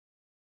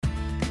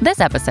This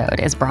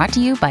episode is brought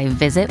to you by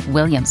Visit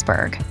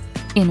Williamsburg.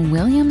 In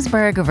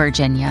Williamsburg,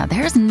 Virginia,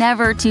 there's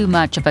never too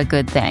much of a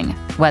good thing.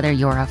 Whether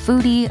you're a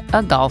foodie,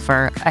 a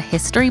golfer, a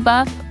history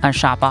buff, a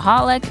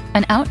shopaholic,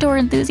 an outdoor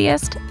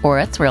enthusiast, or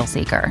a thrill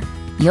seeker,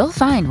 you'll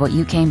find what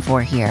you came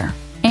for here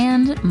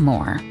and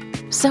more.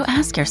 So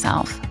ask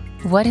yourself,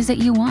 what is it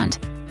you want?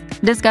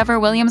 Discover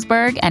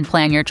Williamsburg and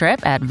plan your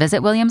trip at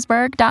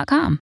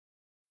visitwilliamsburg.com.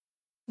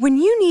 When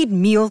you need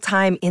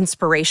mealtime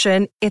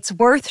inspiration, it's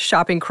worth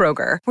shopping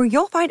Kroger, where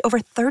you'll find over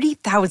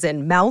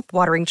 30,000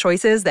 mouth-watering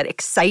choices that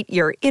excite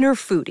your inner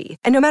foodie.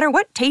 And no matter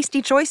what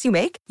tasty choice you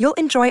make, you'll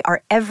enjoy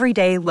our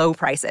everyday low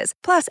prices,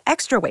 plus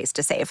extra ways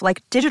to save,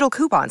 like digital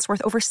coupons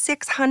worth over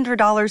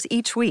 $600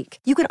 each week.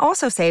 You can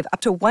also save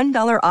up to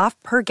 $1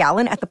 off per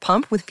gallon at the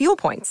pump with fuel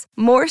points.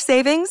 More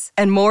savings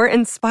and more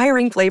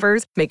inspiring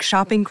flavors make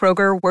shopping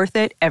Kroger worth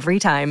it every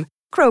time.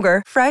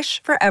 Kroger,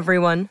 fresh for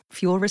everyone.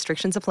 Fuel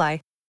restrictions apply.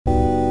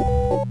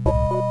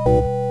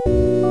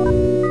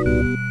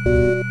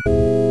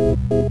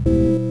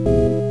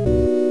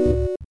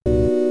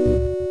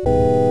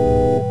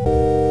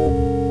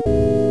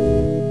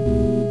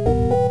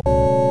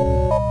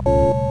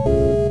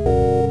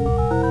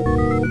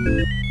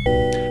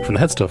 From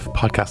the Headstuff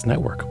Podcast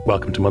Network,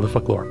 welcome to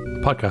Motherfucklore,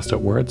 a podcast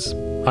about words,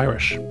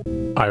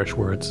 Irish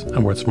words,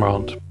 and words from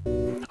Ireland.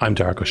 I'm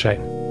Derek O'Shea.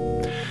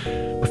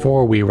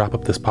 Before we wrap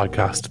up this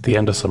podcast at the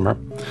end of summer,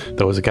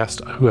 there was a guest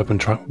who I've been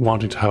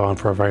wanting to have on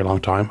for a very long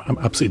time. I'm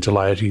absolutely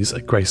delighted he's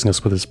gracing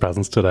us with his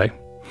presence today.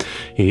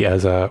 He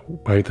has the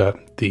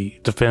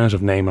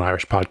definitive name in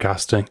Irish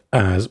podcasting,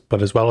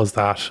 but as well as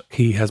that,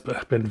 he has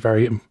had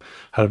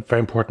a very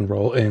important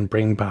role in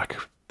bringing back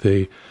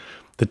the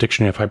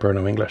Dictionary of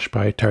Hiberno English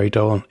by Terry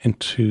Dolan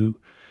into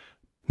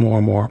more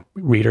and more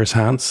readers'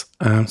 hands.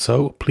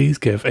 So please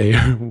give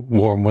a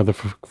warm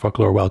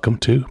Motherfucklore welcome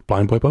to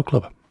Blind Boy Boat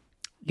Club.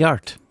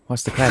 Yart,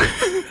 what's the crack?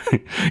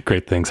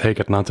 Great things. How are you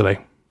getting on today?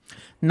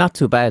 Not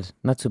too bad.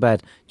 Do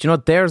you know,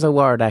 there's a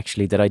word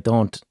actually that I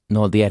don't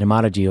know the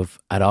etymology of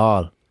at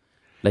all.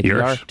 Like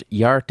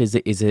yart is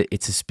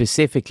it's a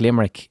specific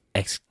Limerick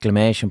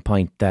exclamation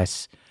point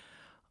that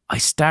I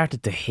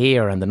started to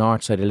hear on the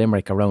north side of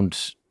Limerick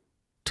around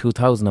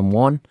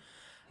 2001,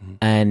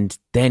 and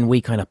then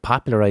we kind of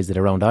popularised it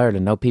around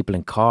Ireland. Now people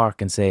in Cork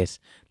can say it,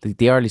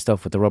 the early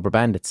stuff with the Rubber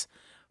Bandits,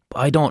 but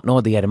I don't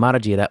know the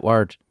etymology of that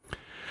word.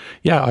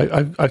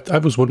 Yeah, I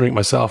was wondering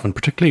myself, and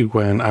particularly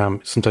when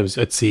sometimes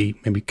I'd see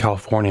maybe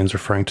Californians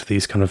referring to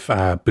these kind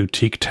of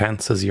boutique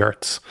tents as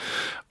yurts,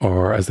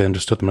 or as they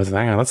understood them as,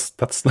 hang on,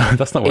 that's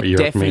not what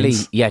yurt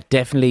means. Yeah,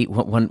 definitely.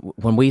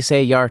 When we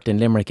say yurt in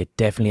Limerick, it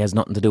definitely has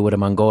nothing to do with a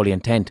Mongolian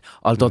tent.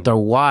 Although there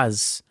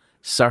was,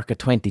 circa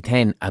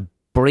 2010, a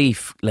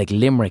brief like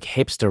Limerick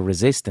hipster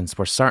resistance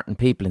where certain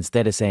people,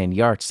 instead of saying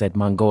yurt, said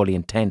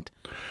Mongolian tent.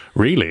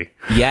 Really?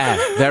 Yeah,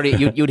 very.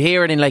 You'd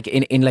hear it in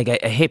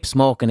a hip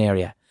smoking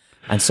area.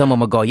 And someone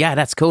would go, yeah,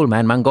 that's cool,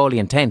 man,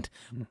 Mongolian tent.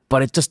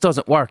 But it just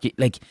doesn't work.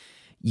 Like,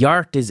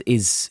 yurt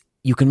is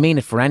you can mean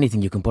it for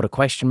anything. You can put a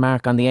question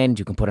mark on the end.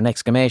 You can put an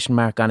exclamation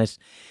mark on it.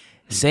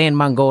 Saying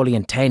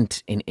Mongolian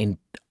tent in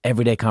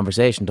everyday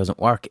conversation doesn't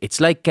work. It's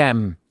like, do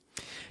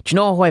you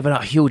know who I have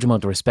a huge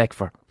amount of respect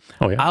for?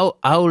 Oh, yeah.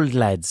 Old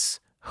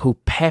lads who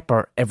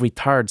pepper every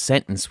third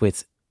sentence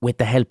with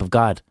the help of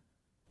God.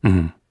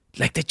 Mm-hmm.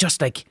 Like, they're just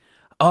like,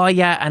 oh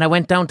yeah, and I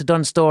went down to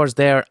Dunnes Stores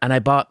there and I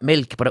bought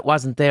milk, but it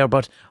wasn't there,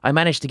 but I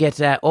managed to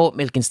get oat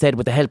milk instead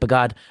with the help of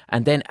God.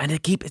 And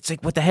it's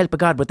like, with the help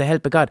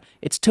of God.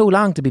 It's too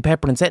long to be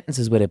peppering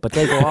sentences with it, but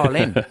they go all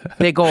in.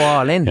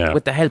 Yeah.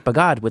 With the help of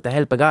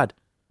God.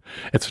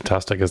 It's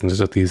fantastic,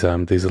 isn't it? These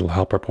little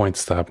helper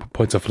points,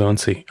 points of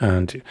fluency.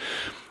 And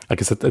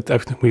like I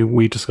said,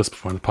 we discussed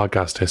before in the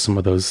podcast how some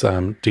of those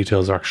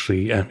details are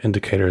actually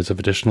indicators of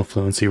additional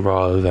fluency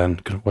rather than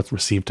kind of what's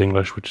received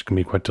English, which can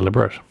be quite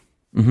deliberate.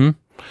 Mm-hmm.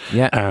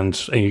 Yeah,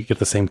 and you get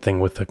the same thing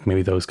with like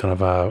maybe those kind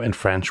of in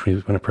French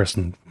when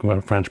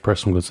a French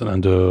person goes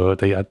and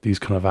they add these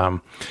kind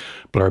of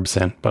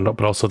blurbs in,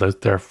 but also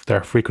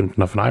they're frequent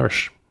enough in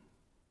Irish.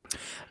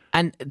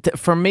 And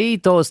for me,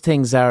 those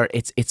things are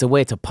it's a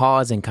way to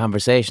pause in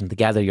conversation to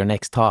gather your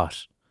next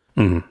thought.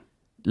 Mm-hmm.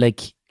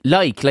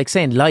 Like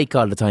saying like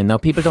all the time. Now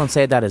people don't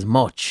say that as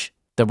much.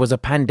 There was a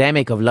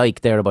pandemic of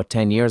like there about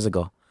 10 years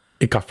ago.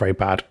 It got very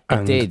bad.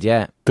 It did,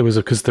 yeah. There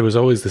was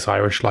always this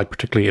Irish, like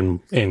particularly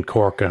in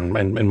Cork and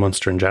in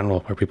Munster in general,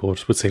 where people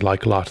would say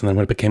like a lot, and then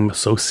when it became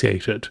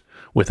associated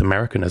with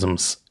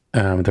Americanisms,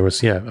 there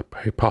was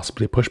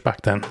possibly a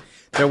pushback then.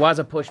 There was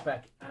a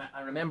pushback.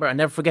 I remember, I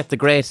never forget the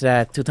great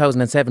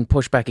 2007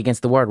 pushback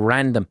against the word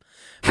random.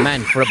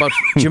 Man, do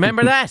you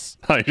remember that?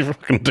 I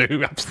fucking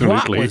do,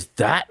 absolutely. What was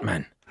that,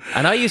 man?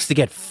 And I used to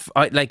get,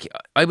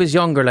 I was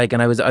younger,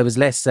 and I was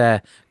less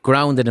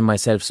grounded in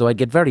myself, so I'd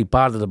get very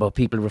bothered about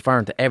people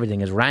referring to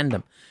everything as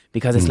random,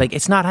 because it's like,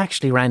 it's not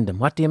actually random.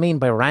 What do you mean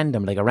by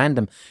random? Like a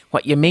random,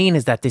 what you mean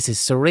is that this is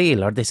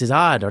surreal, or this is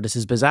odd, or this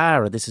is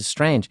bizarre, or this is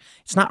strange.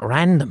 It's not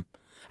random.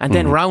 And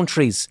then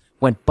Rowntree's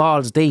went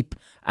balls deep,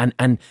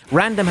 and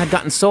random had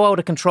gotten so out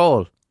of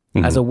control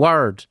as a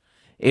word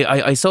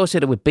I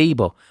associate it with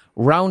Bebo.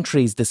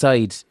 Roundtree's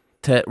decide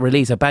to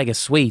release a bag of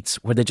sweets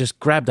where they just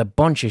grabbed a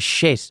bunch of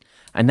shit,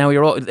 and now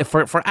you're all,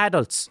 for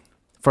adults,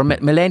 for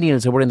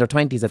millennials who were in their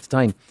 20s at the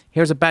time,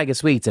 here's a bag of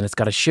sweets and it's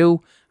got a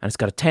shoe and it's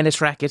got a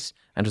tennis racket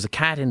and there's a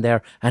cat in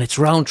there and it's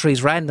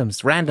Roundtree's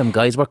randoms. Random,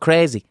 guys, we're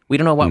crazy. We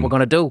don't know what we're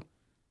going to do.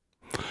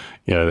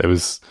 Yeah, it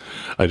was.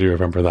 I do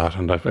remember that,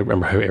 and I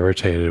remember how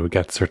irritated it would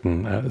get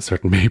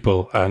certain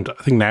people. And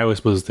I think now, I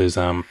suppose there's.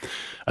 I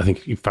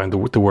think you found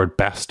the word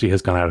bestie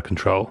has gone out of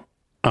control.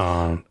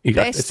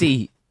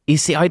 Bestie. You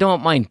see, I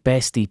don't mind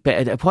bestie.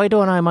 Why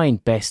don't I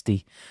mind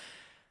bestie?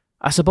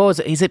 I suppose,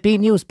 is it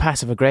being used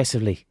passive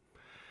aggressively?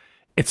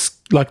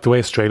 It's like the way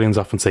Australians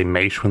often say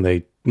mate when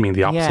they mean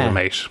the opposite of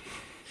mate.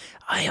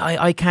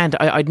 I can't.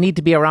 I'd need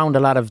to be around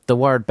a lot of the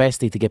word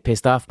bestie to get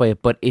pissed off by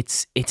it. But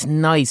it's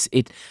nice.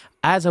 It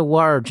as a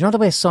word. You know the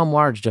way some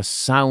words just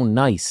sound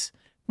nice.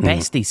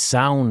 Bestie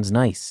sounds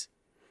nice.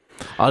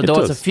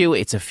 Although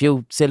it's a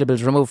few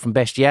syllables removed from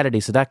bestiality,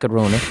 so that could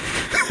ruin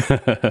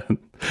it.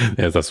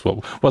 Yes, that's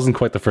what wasn't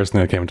quite the first thing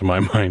that came to my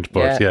mind,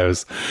 but yeah, it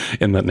was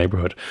in that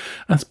neighbourhood.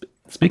 And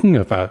speaking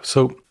of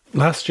so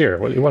last year,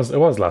 well, it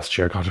was last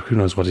year. God, who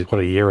knows what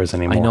a year is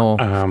anymore?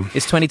 I know.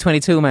 It's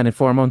 2022, man. In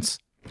 4 months.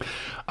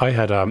 I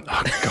had oh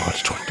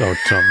God,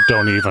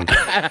 don't even.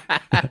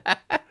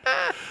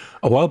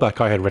 A while back,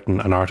 I had written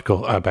an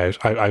article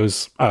about. I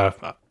was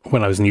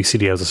when I was in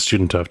UCD, I was a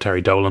student of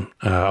Terry Dolan,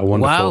 a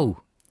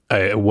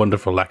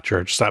wonderful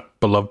lecturer, just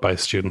beloved by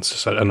students,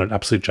 just an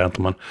absolute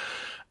gentleman.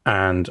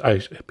 And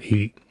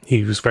he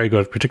was very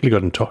good, particularly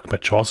good in talking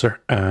about Chaucer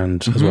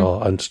and as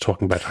well, and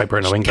talking about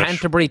Hiberno English.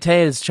 Canterbury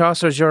Tales.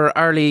 Chaucer's your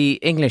early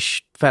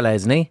English fella,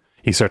 isn't he?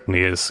 He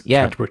certainly is.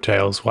 Yeah. Canterbury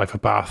Tales, Wife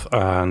of Bath,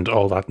 and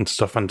all that and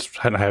stuff, and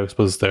how I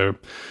suppose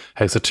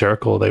how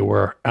satirical they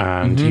were.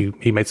 And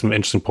he made some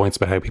interesting points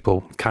about how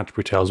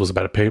Canterbury Tales was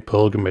about a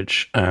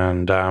pilgrimage,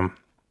 and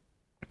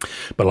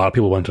but a lot of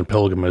people went on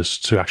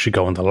pilgrimage to actually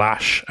go on the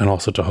lash and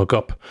also to hook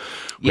up.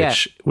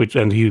 Which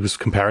and he was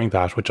comparing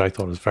that, which I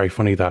thought was very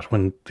funny, that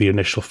when the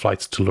initial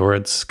flights to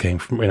Lourdes came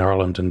from in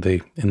Ireland in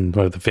the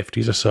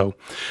 50s or so,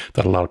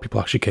 that a lot of people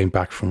actually came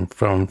back from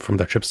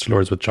their trips to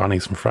Lourdes with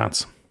Johnnies from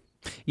France.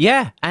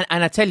 Yeah, and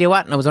I tell you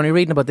what, and I was only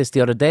reading about this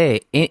the other day,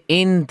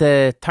 in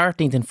the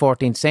 13th and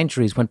 14th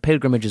centuries when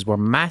pilgrimages were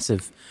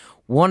massive,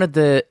 one of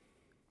the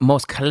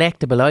most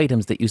collectible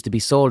items that used to be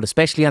sold,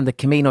 especially on the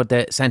Camino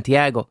de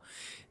Santiago,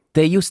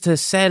 they used to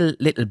sell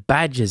little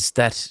badges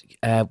that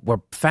were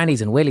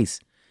fannies and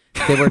willies.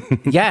 They were,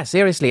 yeah,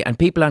 seriously, and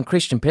people on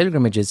Christian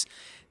pilgrimages,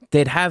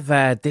 they'd have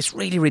this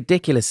really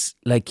ridiculous,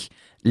 like,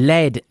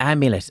 lead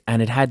amulet,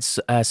 and it had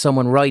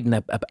someone riding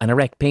an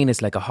erect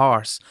penis like a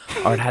horse,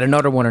 or it had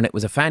another one and it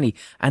was a fanny.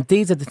 And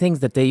these are the things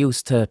that they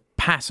used to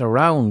pass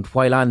around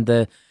while on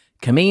the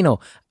Camino.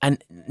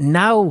 And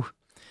now,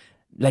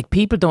 like,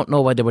 people don't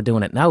know why they were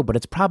doing it now, but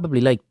it's probably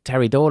like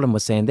Terry Dolan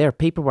was saying there,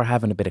 people were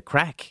having a bit of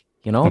crack,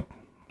 you know?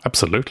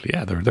 Absolutely,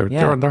 yeah.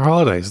 They're on their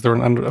holidays.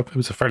 It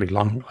was a fairly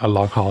long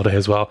holiday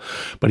as well.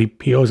 But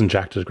he always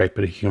injected a great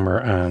bit of humour,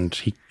 and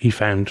he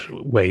found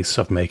ways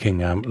of making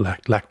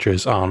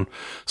lectures on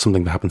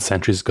something that happened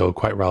centuries ago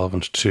quite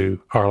relevant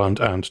to Ireland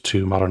and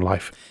to modern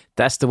life.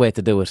 That's the way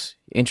to do it.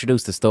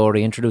 Introduce the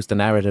story, introduce the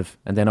narrative,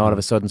 and then all of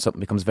a sudden something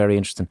becomes very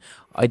interesting.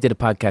 I did a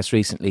podcast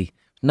recently,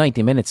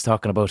 90 minutes,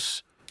 talking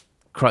about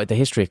the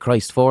history of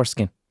Christ's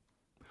foreskin.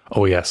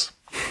 Oh, yes.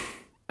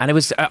 And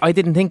I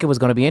didn't think it was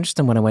going to be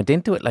interesting when I went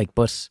into it,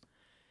 but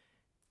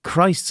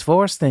Christ's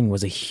foreskin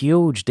was a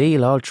huge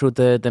deal all through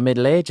the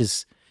Middle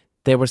Ages.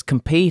 There was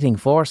competing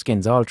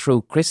foreskins all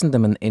through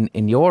Christendom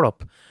in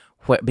Europe,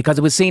 because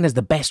it was seen as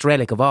the best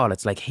relic of all.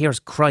 It's like,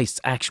 here's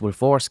Christ's actual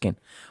foreskin.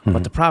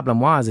 But the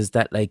problem is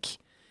that, like,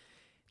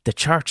 the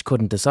church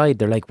couldn't decide.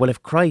 They're like, well,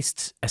 if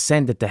Christ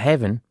ascended to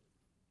heaven,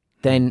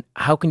 then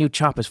how can you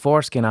chop his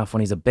foreskin off when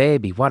he's a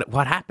baby?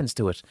 What happens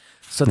to it?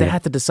 So they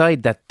had to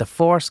decide that the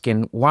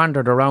foreskin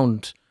wandered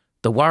around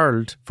the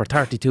world for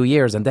 32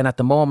 years, and then at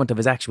the moment of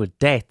his actual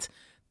death,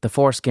 the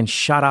foreskin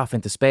shot off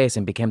into space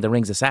and became the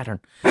rings of Saturn.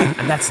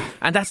 And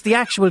that's the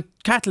actual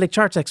Catholic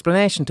Church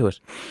explanation to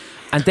it.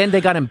 And then they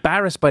got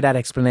embarrassed by that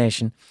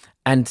explanation,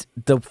 and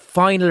the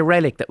final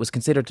relic that was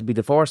considered to be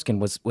the foreskin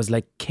was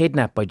like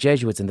kidnapped by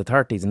Jesuits in the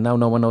 30s, and now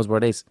no one knows where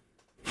it is.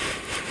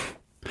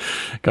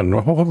 God,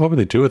 what would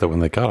they do with it when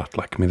they got it?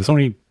 Like, I mean, there's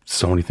only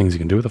so many things you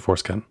can do with a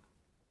foreskin.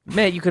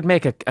 Mate, you could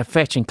make a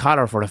fetching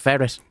collar for a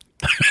ferret.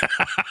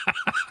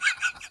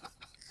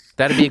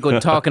 That'd be a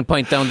good talking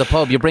point down the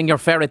pub. You bring your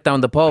ferret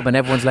down the pub and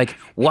everyone's like,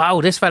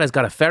 wow, this fella's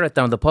got a ferret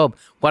down the pub.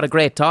 What a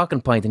great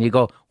talking point. And you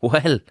go,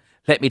 well,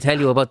 let me tell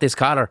you about this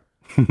collar.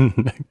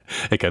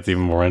 It gets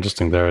even more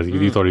interesting there.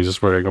 You thought he was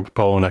just wearing a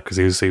polo neck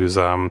because he was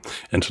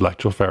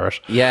intellectual ferret.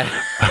 Yeah.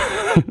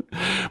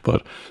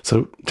 But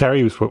so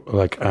Terry was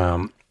like,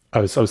 I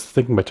was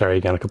thinking about Terry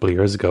again a couple of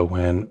years ago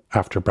when,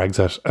 after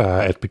Brexit,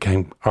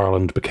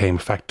 Ireland became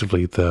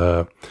effectively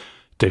the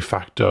de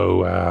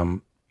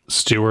facto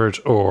steward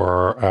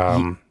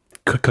or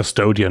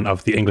custodian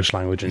of the English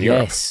language in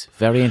Europe. Yes,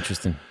 very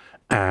interesting.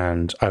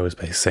 And I was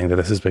basically saying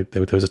that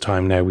there was a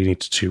time now we need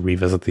to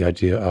revisit the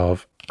idea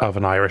of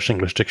an Irish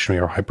English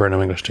dictionary or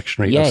Hiberno English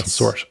dictionary of some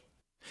sort.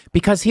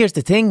 Because here's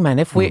the thing, man.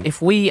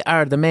 If we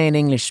are the main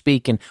English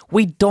speaking,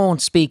 we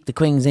don't speak the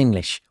Queen's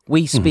English.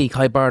 We speak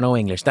Hiberno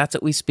English. That's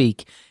what we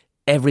speak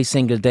every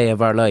single day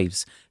of our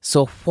lives.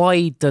 So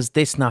why does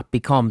this not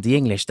become the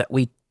English that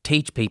we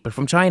teach people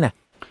from China?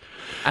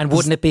 And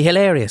wouldn't it be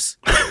hilarious?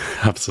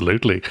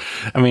 Absolutely.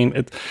 I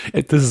mean,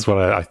 this is what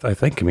I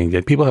think. I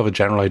mean, people have a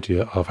general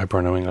idea of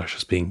Hiberno English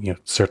as being,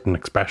 certain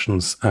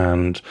expressions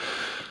and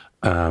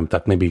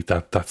that maybe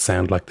that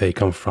sound like they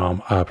come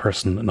from a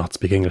person not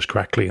speaking English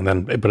correctly,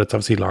 but it's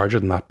obviously larger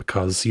than that,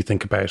 because you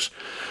think about,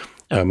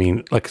 I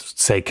mean, like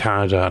say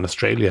Canada and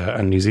Australia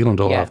and New Zealand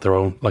all have their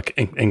own like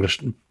English,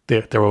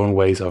 their own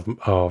ways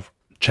of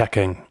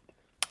checking,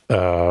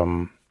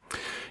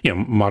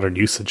 modern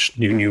usage,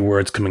 new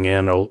words coming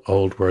in,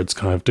 old words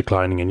kind of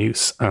declining in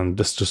use, and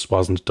this just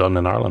wasn't done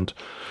in Ireland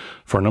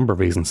for a number of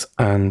reasons.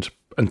 And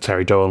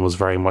Terry Dolan was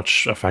very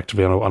much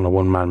effectively on a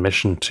one-man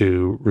mission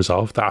to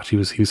resolve that. He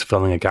was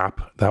filling a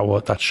gap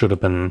that should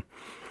have been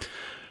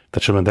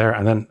there.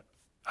 And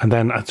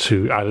then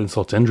to add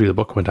insult to injury, the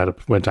book went out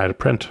of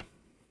print.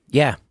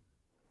 Yeah,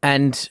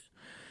 and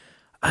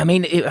I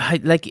mean,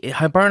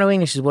 Hiberno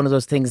English is one of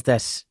those things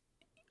that,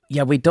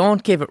 we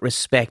don't give it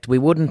respect. We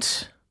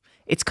wouldn't.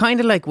 It's kind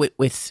of like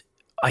with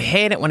I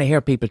hate it when I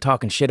hear people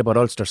talking shit about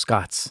Ulster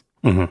Scots.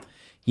 Mm-hmm.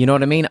 You know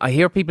what I mean? I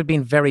hear people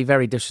being very,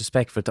 very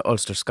disrespectful to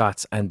Ulster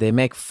Scots, and they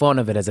make fun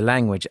of it as a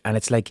language. And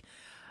it's like,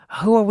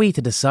 who are we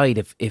to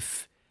decide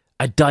if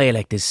a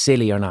dialect is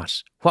silly or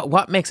not?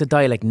 What makes a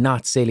dialect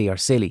not silly or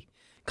silly?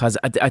 Because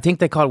I think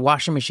they call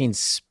washing machines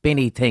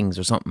spinny things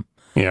or something.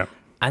 Yeah.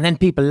 And then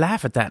people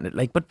laugh at that.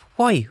 Like, but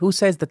why? Who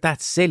says that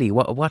that's silly?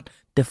 What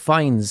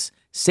defines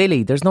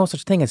silly? There's no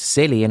such thing as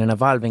silly in an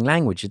evolving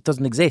language. It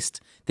doesn't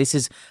exist. This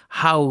is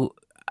how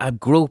a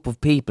group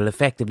of people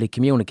effectively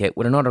communicate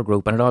with another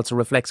group, and it also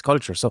reflects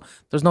culture. So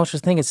there's no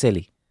such thing as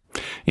silly.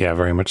 Yeah,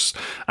 very much.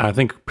 I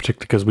think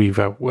particularly because we've,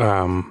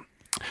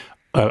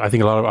 I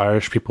think a lot of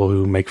Irish people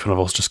who make fun of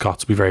Ulster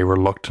Scots will be very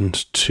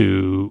reluctant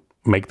to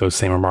make those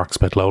same remarks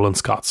about Lowland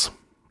Scots.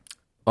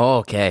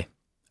 Okay.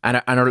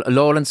 And are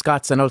Lowland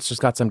Scots and Ulster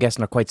Scots, I'm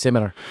guessing, are quite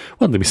similar?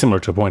 Well, they'd be similar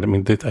to a point. I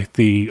mean,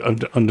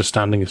 the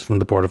understanding is from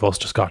the Board of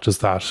Ulster Scots is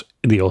that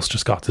the Ulster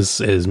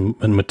Scots is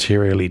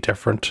materially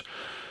different.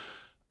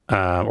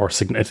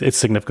 It's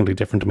significantly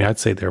different to me. I'd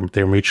say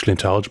they're mutually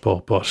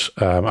intelligible, but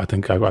I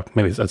think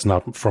maybe it's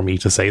not for me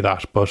to say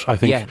that. But I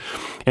think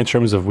in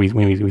terms of we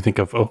think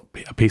of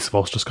a piece of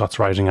Ulster Scots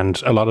writing,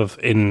 and a lot of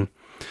in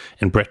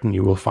Britain,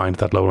 you will find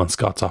that Lowland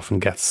Scots often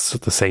gets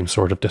the same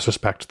sort of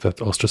disrespect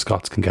that Ulster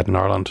Scots can get in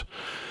Ireland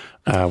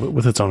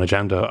with its own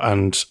agenda,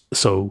 and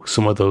so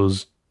some of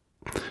those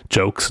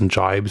jokes and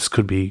jibes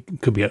could be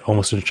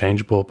almost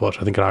interchangeable,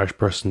 but I think an Irish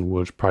person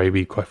would probably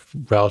be quite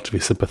relatively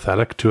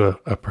sympathetic to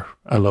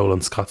a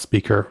Lowland Scots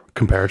speaker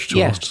compared to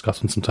an Ulster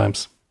Scotsman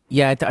sometimes.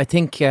 Yeah, I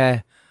think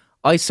I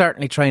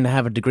certainly trying to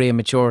have a degree of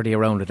maturity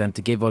around it and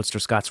to give Ulster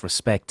Scots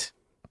respect,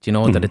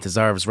 that it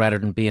deserves, rather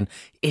than being,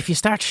 if you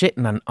start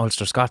shitting on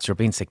Ulster Scots, you're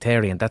being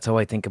sectarian. That's how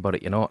I think about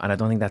it, and I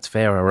don't think that's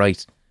fair or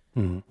right.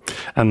 And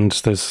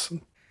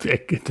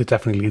it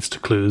definitely leads to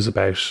clues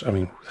about, I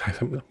mean, I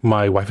think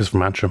my wife is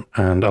from Antrim,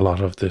 and a lot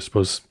of this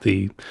was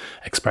the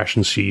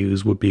expressions she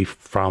used would be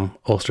from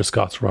Ulster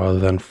Scots rather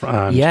than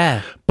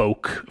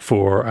boke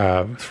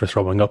for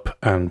throwing up,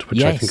 and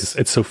which I think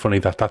it's so funny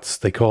that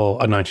they call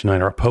a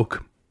 99er a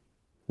poke.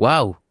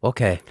 Wow,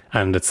 okay.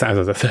 And it's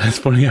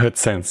funny how it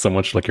sounds so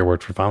much like your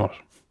word for vomit.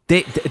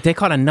 They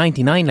call a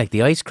 99 like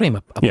the ice cream,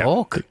 a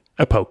poke?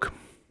 A poke.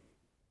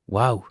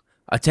 Wow.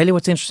 I'll tell you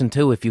what's interesting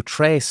too, if you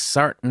trace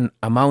certain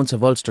amounts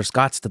of Ulster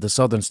Scots to the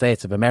southern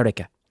states of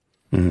America,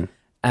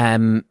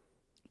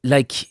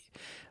 like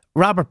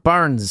Robert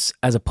Burns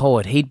as a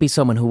poet, he'd be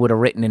someone who would have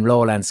written in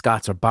Lowland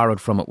Scots or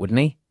borrowed from it, wouldn't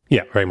he?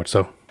 Yeah, very much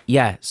so.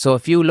 Yeah, so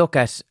if you look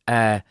at,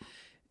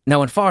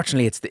 now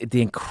unfortunately it's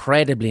the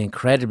incredibly,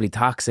 incredibly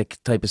toxic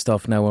type of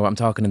stuff now where I'm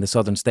talking in the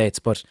southern states,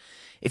 but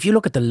if you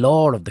look at the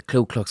lore of the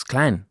Ku Klux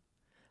Klan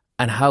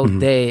and how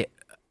they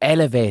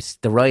elevate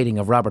the writing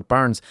of Robert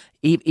Burns,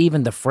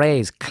 even the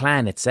phrase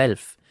clan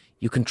itself,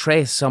 you can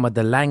trace some of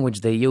the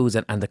language they use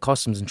and the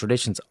customs and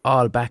traditions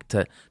all back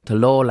to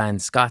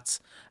Lowland Scots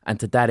and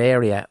to that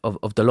area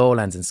of the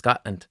lowlands in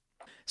Scotland.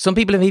 Some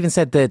people have even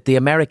said that the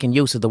American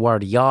use of the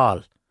word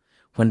y'all,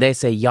 when they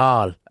say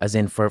y'all, as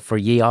in for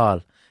ye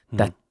all,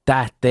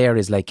 that there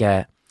is like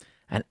an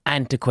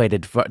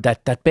antiquated,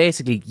 that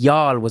basically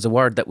y'all was a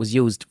word that was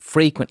used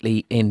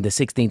frequently in the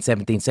 16th,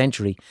 17th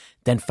century,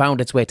 then found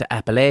its way to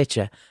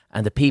Appalachia,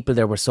 and the people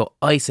there were so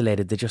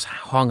isolated they just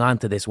hung on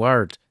to this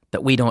word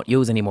that we don't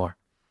use anymore.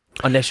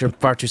 Unless you're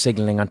virtue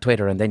signalling on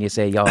Twitter and then you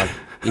say y'all,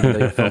 even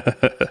though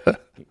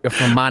you're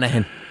from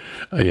Monaghan.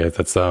 Yeah,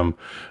 that's a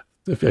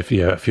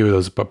few of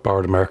those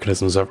borrowed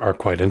Americanisms are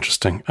quite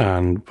interesting,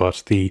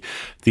 but the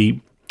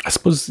I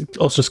suppose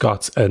Ulster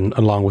Scots, and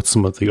along with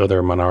some of the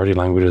other minority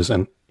languages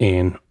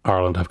in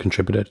Ireland, have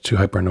contributed to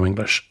Hiberno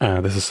English.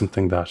 This is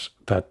something that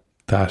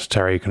that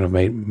Terry kind of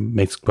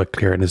makes quite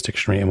clear in his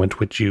dictionary, and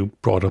which you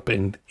brought up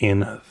in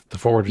the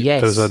forward.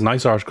 Yes. There's a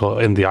nice article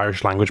in the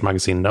Irish Language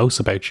magazine Notes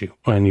about you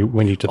when you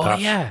did that.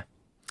 Oh yeah.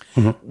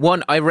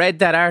 One, I read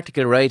that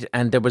article, right,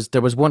 and there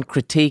was one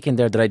critique in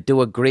there that I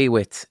do agree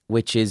with,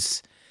 which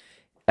is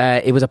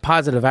it was a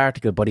positive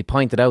article, but he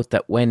pointed out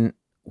that when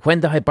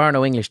the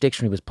Hiberno English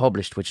Dictionary was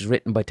published, which is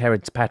written by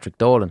Terence Patrick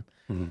Dolan,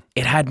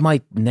 it had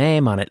my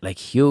name on it, like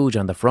huge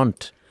on the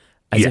front,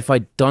 as if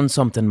I'd done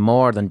something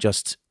more than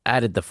just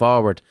added the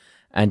forward.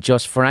 And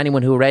just for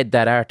anyone who read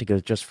that article,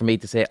 just for me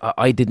to say,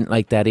 I didn't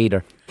like that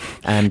either.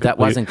 And that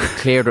wasn't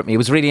cleared with me. It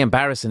was really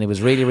embarrassing. It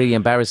was really, really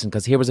embarrassing,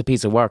 because here was a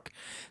piece of work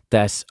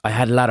that I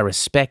had a lot of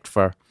respect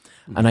for.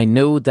 And I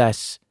knew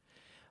that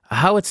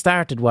how it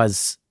started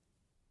was,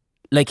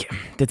 like,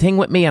 the thing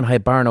with me on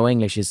Hiberno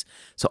English is,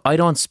 so I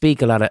don't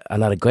speak a lot of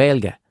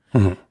Gaeilge,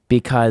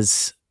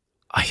 because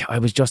I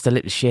was just a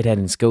little shithead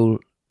in school.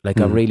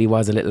 Like, I really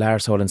was a little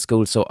arsehole in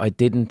school. So I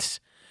didn't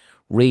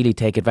really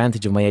take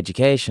advantage of my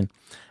education.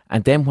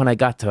 And then when I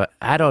got to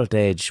adult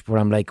age, where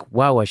I'm like,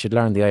 wow, I should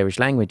learn the Irish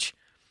language,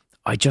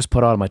 I just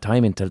put all my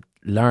time into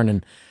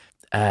learning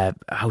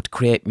how to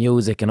create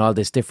music and all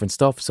this different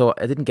stuff. So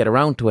I didn't get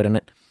around to it.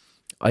 And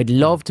I'd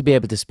love to be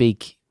able to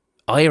speak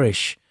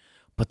Irish,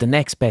 but the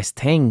next best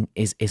thing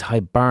is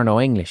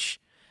Hiberno English.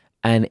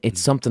 And it's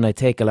something I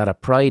take a lot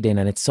of pride in.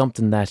 And it's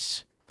something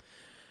that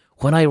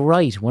when I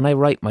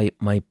write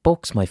my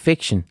books, my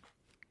fiction,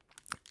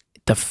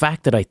 the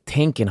fact that I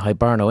think in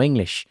Hiberno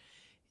English,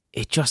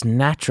 it just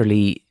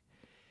naturally,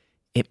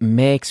 it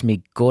makes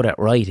me good at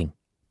writing.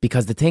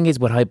 Because the thing is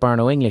with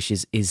Hiberno English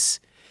is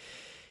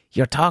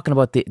you're talking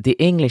about the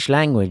English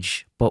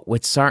language, but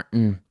with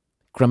certain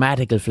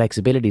grammatical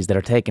flexibilities that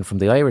are taken from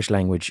the Irish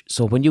language.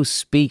 So when you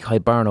speak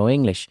Hiberno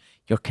English,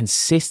 you're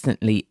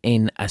consistently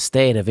in a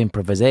state of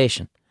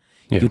improvisation.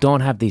 Yeah. You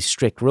don't have these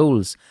strict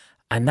rules.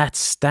 And that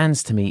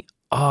stands to me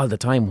all the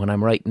time when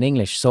I'm writing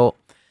English. So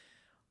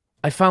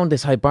I found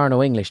this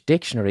Hiberno English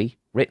dictionary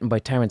written by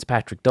Terence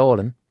Patrick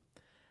Dolan,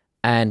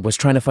 and was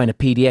trying to find a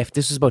PDF.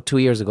 This was about 2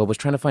 years ago. Was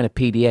trying to find a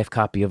PDF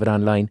copy of it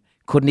online.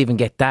 Couldn't even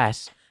get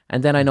that.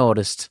 And then I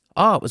noticed,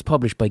 it was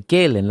published by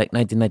Gill in like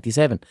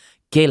 1997.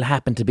 Gill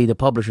happened to be the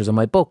publishers of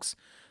my books.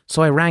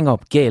 So I rang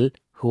up Gill,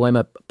 who I'm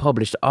a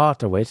published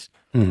author with,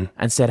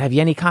 and said, have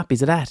you any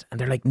copies of that? And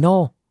they're like,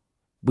 no,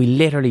 we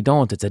literally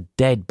don't. It's a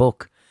dead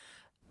book.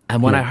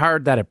 And when I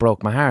heard that, it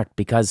broke my heart,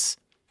 because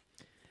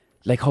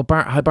like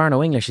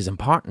Hiberno English is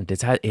important.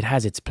 It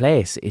has its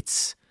place.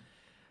 It's,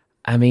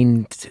 I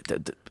mean,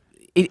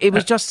 it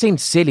was just seemed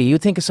silly. You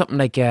think of something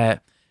like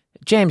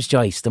James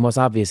Joyce, the most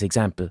obvious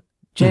example.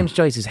 James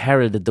Joyce is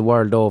heralded the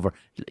world over.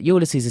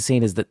 Ulysses is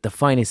seen as the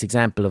finest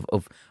example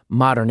of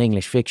modern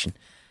English fiction.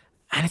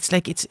 And it's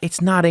like,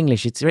 it's not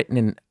English. It's written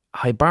in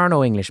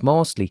Hiberno English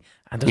mostly.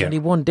 And there's only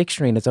one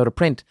dictionary and it's out of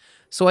print.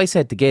 So I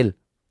said to Gill,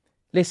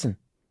 listen,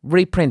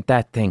 reprint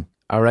that thing,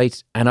 all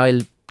right? And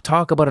I'll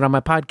talk about it on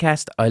my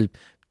podcast. I'll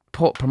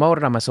promote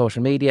it on my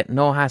social media.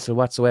 No hassle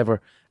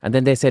whatsoever. And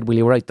then they said, will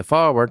you write the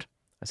forward?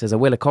 I says, I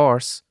will, of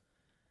course.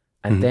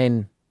 And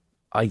then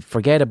I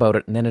forget about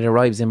it, and then it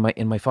arrives in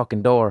my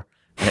fucking door,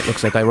 and it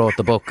looks like I wrote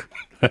the book.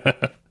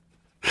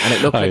 And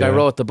it looked like I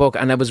wrote the book,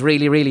 and it was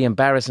really, really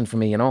embarrassing for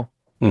me, you know.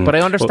 But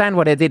I understand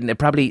what I did, and it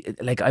probably,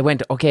 like, I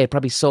went, okay, it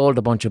probably sold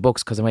a bunch of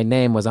books because my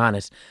name was on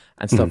it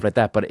and stuff like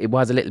that, but it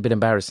was a little bit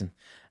embarrassing.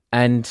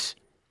 And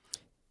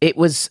it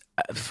was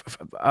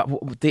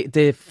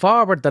the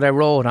forward that I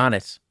wrote on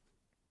it,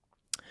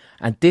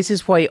 and this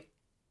is why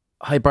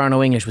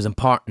Hiberno English was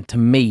important to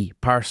me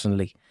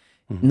personally.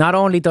 Not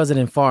only does it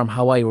inform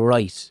how I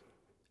write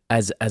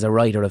as a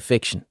writer of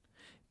fiction,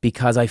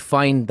 because I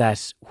find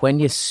that when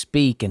you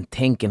speak and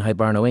think in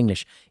Hiberno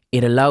English,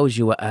 it allows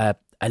you a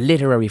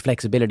literary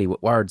flexibility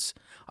with words.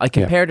 I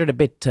compared it a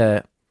bit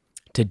to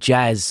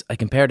jazz. I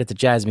compared it to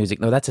jazz music.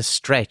 Now that's a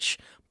stretch,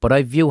 but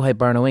I view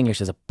Hiberno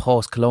English as a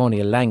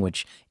post-colonial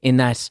language, in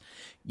that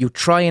you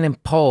try and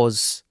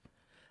impose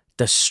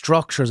the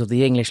structures of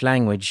the English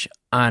language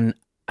on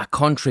a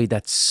country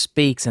that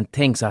speaks and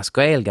thinks as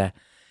Gaeilge,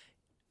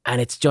 and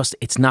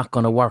it's not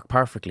going to work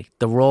perfectly.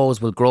 The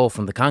rose will grow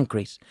from the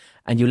concrete,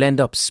 and you'll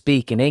end up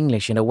speaking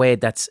English in a way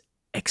that's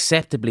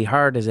acceptably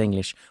heard as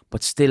English,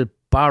 but still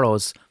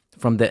borrows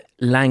from the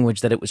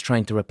language that it was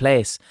trying to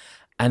replace.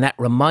 And that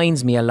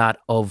reminds me a lot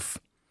of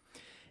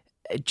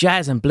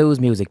jazz and blues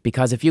music,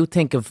 because if you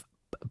think of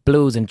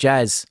blues and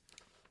jazz,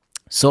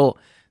 so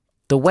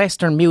the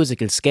Western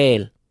musical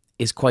scale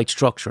is quite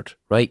structured,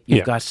 right?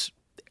 You've got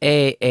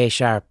A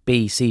sharp,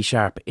 B, C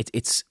sharp.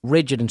 It's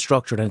rigid and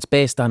structured, and it's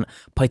based on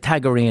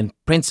Pythagorean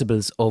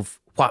principles of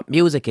what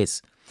music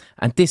is.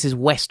 And this is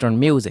Western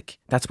music.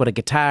 That's what a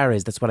guitar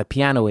is. That's what a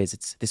piano is.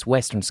 It's this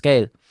Western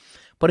scale.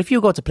 But if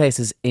you go to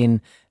places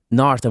in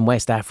North and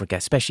West Africa,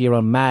 especially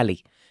around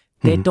Mali,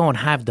 they don't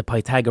have the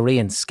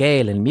Pythagorean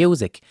scale in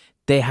music.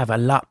 They have a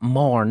lot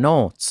more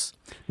notes.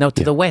 Now,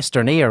 to the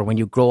Western ear, when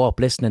you grow up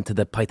listening to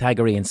the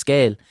Pythagorean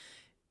scale,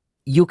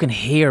 you can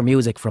hear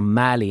music from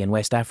Mali and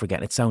West Africa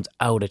and it sounds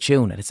out of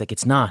tune. And it's like,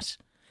 it's not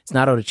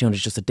out of tune.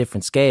 It's just a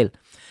different scale.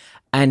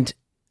 And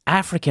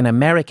African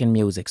American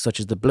music, such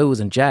as the blues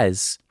and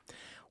jazz,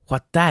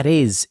 what that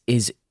is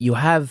you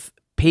have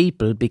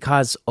people,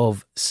 because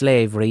of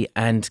slavery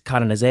and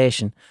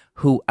colonization,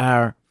 who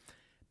are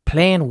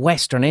playing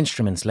Western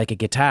instruments like a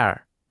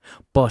guitar,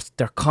 but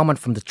they're coming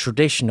from the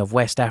tradition of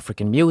West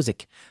African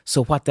music.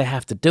 So what they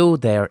have to do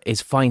there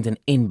is find an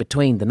in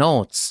between the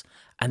notes.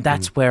 And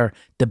that's where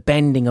the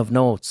bending of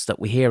notes that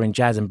we hear in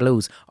jazz and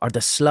blues, or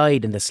the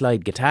slide in the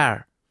slide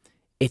guitar.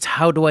 It's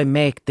how do I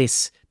make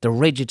this, the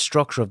rigid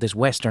structure of this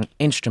Western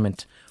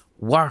instrument,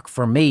 work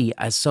for me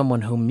as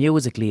someone who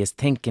musically is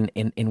thinking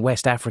in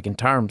West African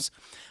terms.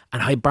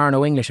 And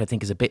Hiberno English, I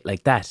think, is a bit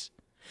like that.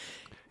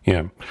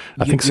 Yeah,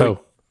 I think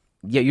so.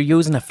 You're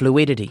using a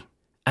fluidity.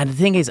 And the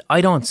thing is,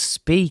 I don't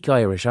speak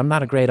Irish. I'm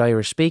not a great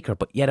Irish speaker,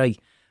 but yet I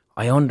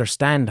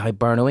understand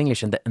Hiberno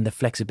English and the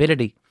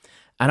flexibility.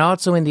 And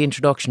also in the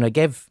introduction, I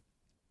gave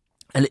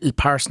a little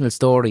personal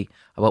story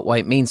about why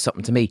it means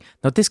something to me.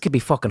 Now, this could be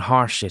fucking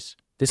horseshit.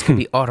 This could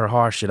be utter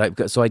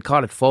horseshit. So I'd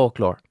call it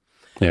folklore.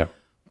 Yeah.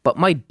 But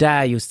my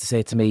dad used to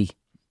say to me,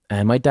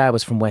 and my dad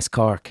was from West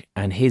Cork,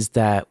 and his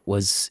dad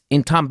was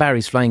in Tom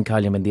Barry's flying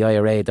column in the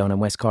IRA down in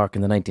West Cork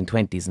in the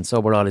 1920s, and so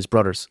were all his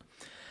brothers.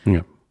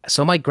 Yeah.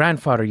 So my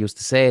grandfather used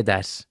to say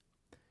that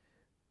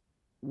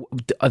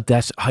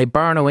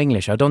Hiberno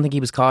English, I don't think he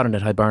was calling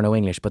it Hiberno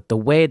English, but the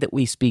way that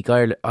we speak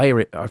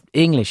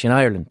English in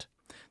Ireland,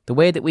 the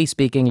way that we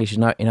speak English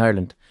in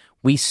Ireland,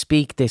 we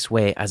speak this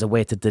way as a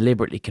way to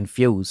deliberately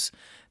confuse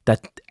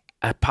that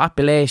a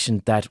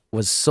population that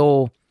was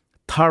so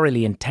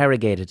thoroughly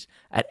interrogated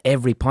at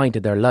every point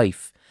of their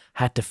life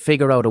had to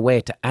figure out a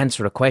way to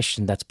answer a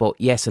question that's both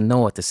yes and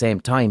no at the same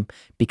time,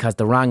 because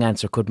the wrong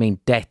answer could mean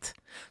death.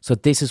 So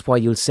this is why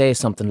you'll say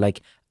something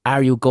like,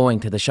 are you going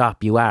to the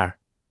shop? You are.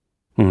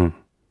 Mm.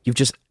 You've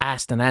just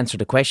asked and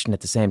answered a question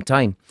at the same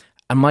time.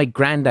 And my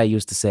granddad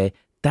used to say,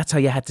 that's how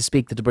you had to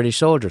speak to the British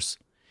soldiers.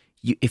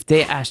 If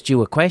they asked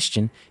you a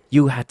question,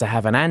 you had to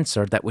have an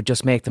answer that would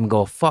just make them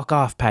go, fuck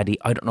off, Paddy.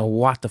 I don't know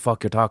what the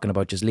fuck you're talking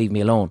about. Just leave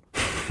me alone.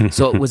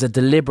 So it was a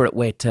deliberate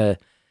way to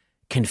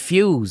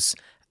confuse.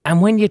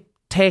 And when you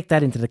take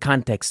that into the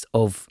context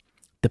of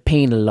the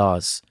penal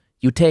laws,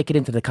 you take it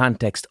into the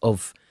context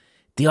of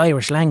the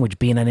Irish language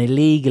being an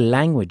illegal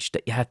language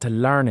that you had to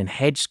learn in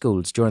hedge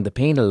schools during the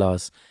penal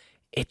laws,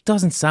 it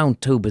doesn't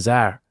sound too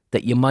bizarre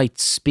that you might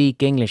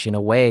speak English in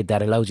a way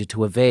that allows you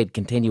to evade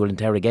continual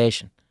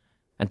interrogation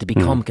and to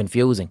become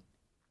confusing.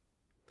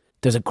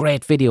 There's a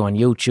great video on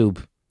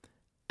YouTube,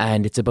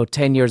 and it's about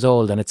 10 years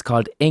old, and it's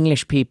called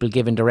English People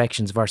Giving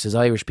Directions versus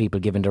Irish People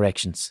Giving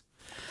Directions.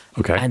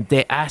 Okay. And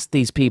they asked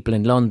these people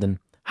in London,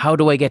 how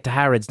do I get to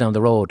Harrods down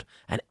the road?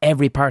 And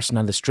every person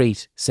on the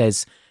street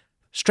says,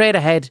 straight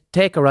ahead,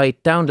 take a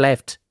right, down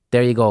left,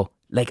 there you go.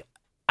 Like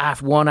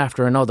one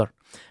after another.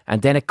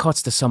 And then it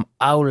cuts to some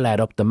owl lad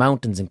up the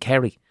mountains in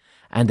Kerry.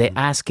 And they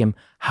ask him,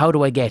 how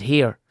do I get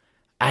here?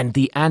 And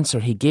the answer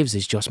he gives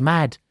is just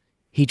mad.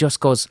 He just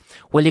goes,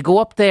 well, you go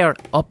up there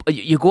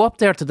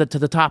to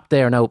the top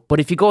there now. But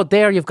if you go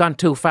there, you've gone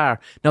too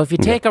far. Now, if you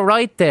take a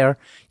right there,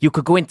 you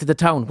could go into the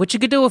town, which you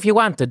could do if you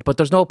wanted, but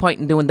there's no point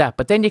in doing that.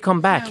 But then you come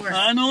back.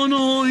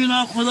 No, you're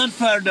not going that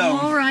far down.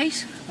 All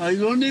right. I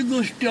only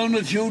go down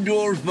a few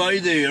doors by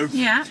there.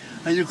 Yeah.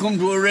 And you come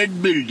to a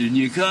red building.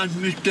 You can't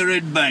miss the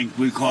Red Bank,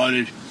 we call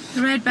it.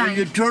 The Red Bank. And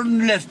you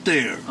turn left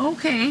there.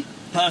 Okay.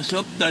 Pass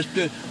up, that's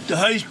the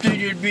high street.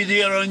 You'll be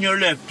there on your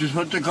left. It's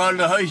what they call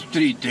the high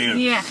street there.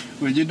 Yeah.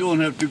 Well, you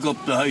don't have to go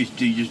up the high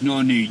street. There's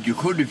no need. You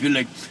could if you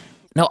like.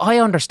 Now, I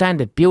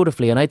understand it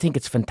beautifully, and I think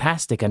it's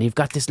fantastic, and you've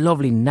got this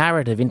lovely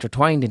narrative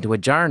intertwined into a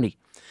journey.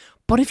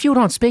 But if you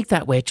don't speak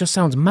that way, it just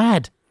sounds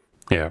mad.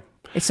 Yeah.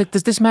 It's like,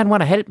 does this man want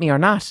to help me or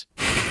not?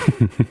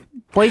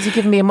 Why is he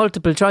giving me a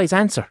multiple choice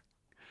answer?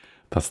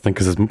 That's the thing,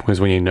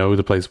 because when you know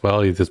the place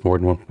well, there's more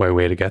than one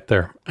way to get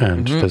there,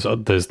 and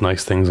there's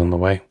nice things on the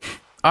way.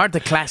 Or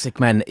the classic,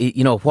 man,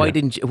 why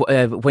didn't you,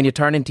 when you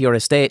turn into your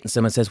estate and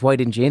someone says, why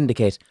didn't you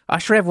indicate? I'm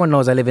sure everyone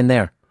knows I live in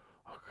there.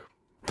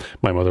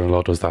 My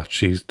mother-in-law does that.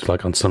 She's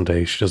like, on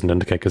Sunday, she doesn't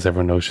indicate because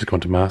everyone knows she's going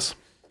to Mass.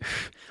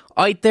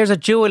 There's a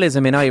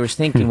dualism in Irish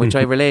thinking, which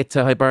I relate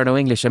to Hiberno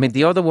English. I mean,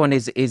 the other one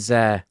is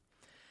like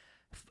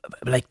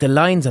the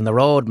lines on the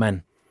road,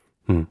 man.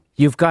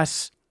 You've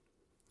got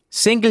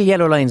single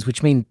yellow lines,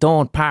 which mean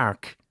don't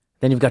park.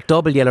 Then you've got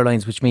double yellow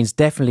lines, which means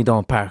definitely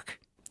don't park.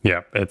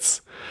 Yeah,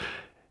 it's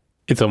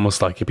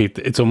almost like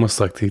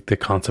the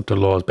concept of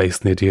law is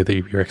based on the idea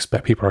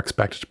that people are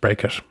expected to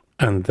break it,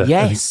 and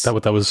yes, that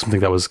was something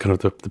that was kind of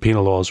the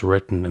penal laws were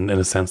written in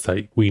a sense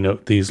that we know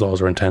these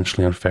laws are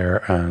intentionally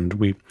unfair, and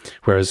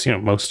whereas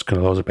most kind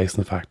of laws are based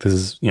on the fact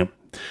this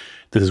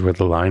is where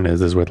the line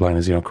is,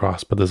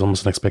 crossed, but there's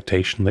almost an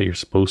expectation that you're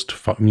supposed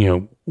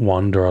to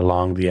wander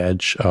along the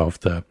edge of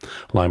the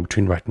line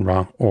between right and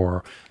wrong,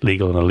 or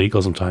legal and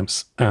illegal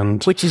sometimes,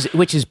 and which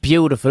is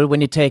beautiful when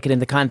you take it in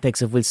the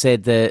context of, we'll say,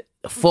 the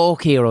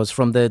folk heroes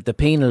from the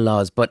penal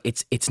laws. But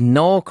it's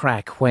no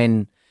crack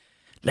when,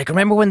 like,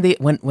 remember when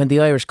the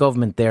Irish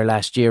government there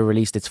last year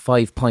released its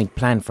 5-point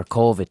plan for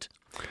COVID,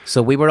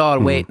 So we were all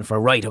waiting for,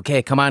 right,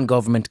 okay, come on,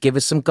 government, give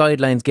us some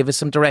guidelines, give us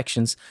some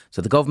directions.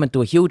 So the government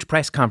do a huge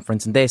press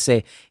conference and they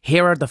say,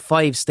 here are the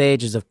 5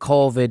 stages of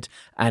COVID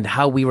and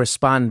how we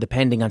respond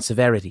depending on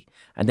severity.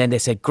 And then they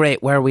say,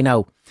 great, where are we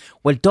now?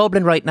 Well,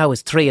 Dublin right now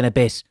is 3 and a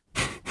bit.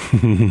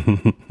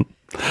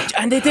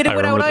 And they did it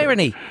without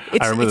irony.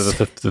 I remember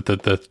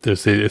that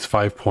it's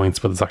 5 points,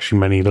 but there's actually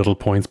many little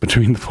points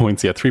between the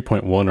points. Yeah,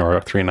 3.1 or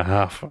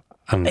 3.5.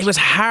 And it was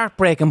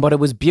heartbreaking, but it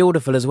was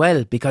beautiful as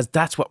well, because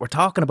that's what we're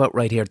talking about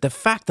right here. The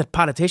fact that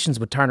politicians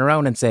would turn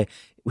around and say,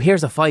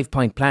 here's a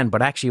 5-point plan,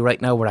 but actually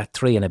right now we're at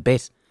 3 and a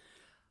bit.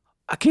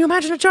 Can you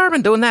imagine a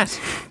German doing that?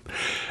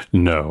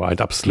 No, I'd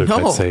absolutely.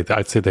 No.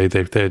 I'd say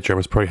the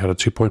Germans probably had a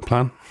 2-point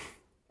plan.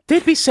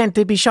 They'd be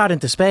shot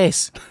into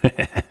space.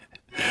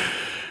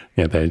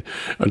 Yeah, they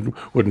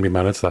wouldn't be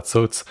managed that.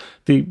 So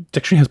the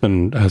dictionary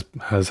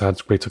has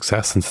had great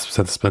success since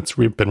it's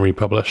been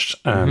republished,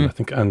 and I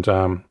think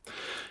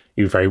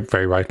you very,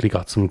 very rightly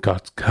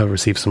have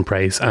received some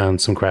praise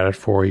and some credit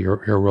for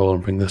your role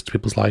in bringing this to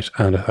people's light.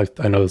 And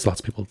I know there's lots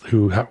of people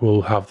who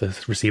will have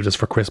received this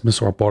for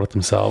Christmas or bought it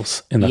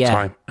themselves in that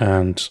time,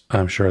 and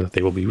I'm sure that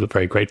they will be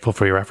very grateful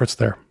for your efforts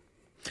there.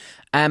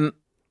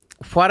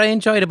 What I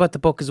enjoyed about the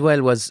book as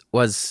well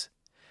was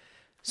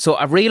so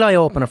a real eye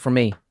opener for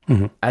me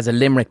as a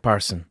Limerick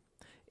person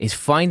is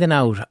finding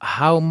out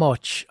how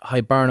much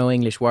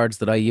Hiberno-English words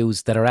that I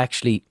use that are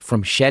actually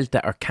from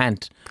Shelta or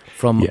Cant,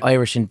 from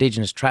Irish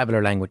Indigenous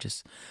traveller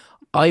languages.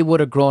 I would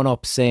have grown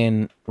up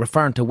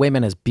referring to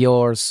women as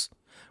bures,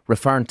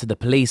 referring to the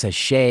police as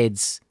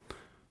shades.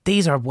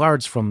 These are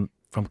words from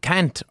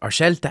Cant or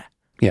Shelta,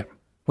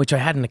 which I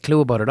hadn't a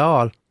clue about at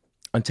all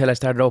until I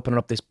started opening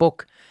up this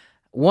book.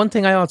 One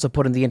thing I also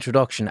put in the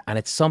introduction, and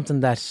it's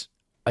something that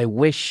I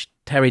wish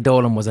Terry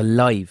Dolan was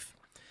alive,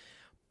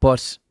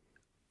 but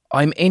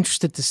I'm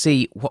interested to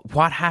see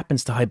what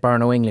happens to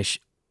Hiberno-English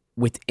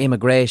with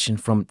immigration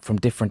from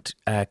different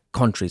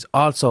countries.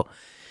 Also,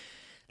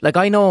 like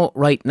I know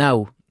right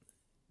now,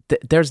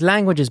 there's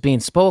languages being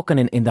spoken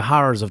in the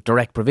horrors of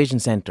direct provision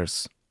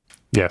centres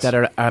that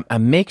are a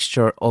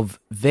mixture of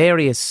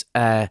various,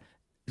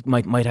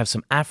 might have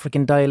some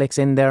African dialects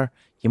in there,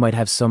 you might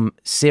have some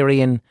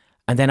Syrian,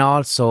 and then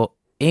also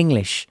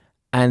English.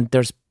 And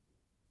there's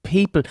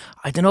people,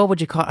 I don't know what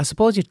you call, I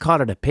suppose you'd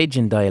call it a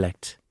pidgin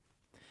dialect.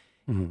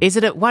 Is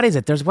it what is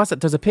it? There's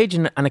a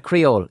pidgin and a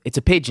Creole. It's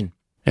a pidgin.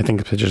 I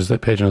think the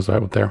pidgin is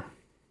right there.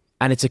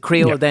 And it's a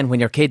Creole then when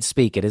your kids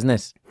speak it, isn't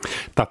it?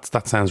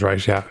 That sounds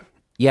right, yeah.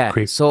 Yeah,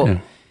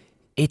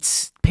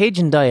 it's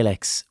pidgin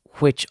dialects,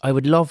 which I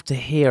would love to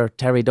hear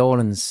Terry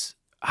Dolan's,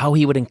 how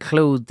he would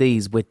include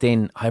these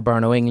within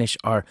Hiberno-English,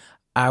 or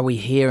are we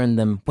hearing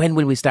them, when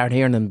will we start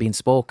hearing them being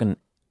spoken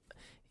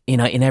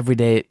in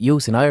everyday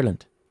use in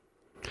Ireland?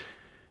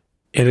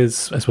 It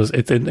is, I suppose,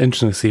 it's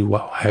interesting to see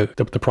how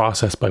the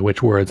process by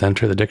which words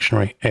enter the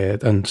dictionary,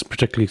 and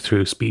particularly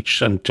through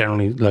speech, and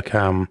generally, like,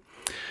 I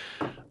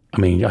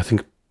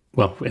think,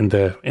 well, in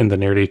the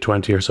nearly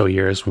 20 or so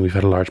years when we've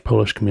had a large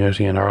Polish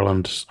community in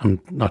Ireland,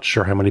 I'm not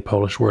sure how many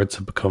Polish words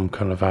have become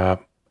kind of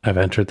have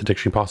entered the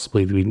dictionary.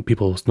 Possibly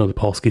people know the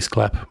Polski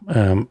sklep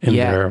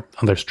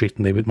on their street,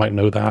 and they might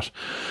know that.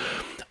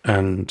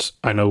 And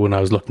I know when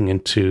I was looking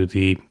into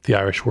the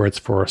Irish words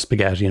for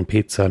spaghetti and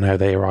pizza and how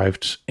they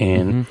arrived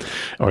in,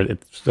 or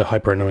the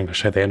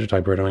Hiberno-English, how they entered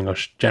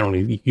Hiberno-English,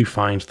 generally you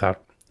find that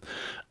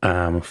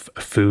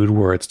food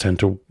words tend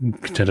to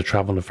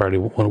travel in a fairly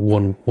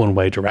one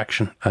way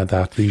direction.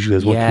 That usually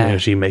there's one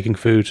community making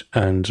food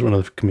and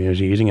another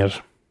community eating it.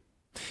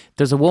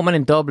 There's a woman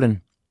in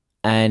Dublin,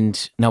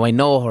 and now I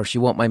know her, she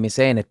won't mind me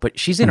saying it, but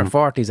she's in her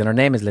 40s and her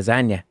name is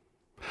Lasagna.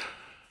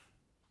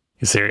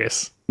 You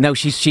serious? No,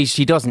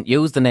 she doesn't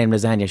use the name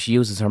Lasagna, she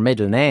uses her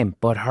middle name,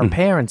 but her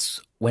parents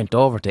went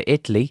over to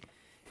Italy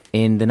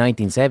in the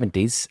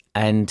 1970s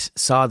and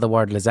saw the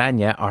word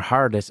lasagna or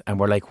heard it and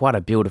were like, what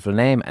a beautiful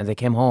name, and they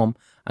came home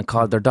and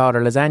called their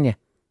daughter Lasagna.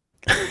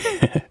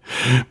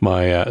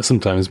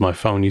 Sometimes my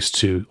phone used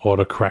to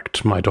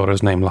autocorrect my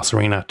daughter's name La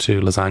Serena to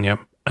Lasagna,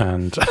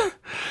 and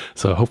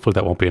so hopefully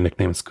that won't be a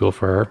nickname in school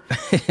for her.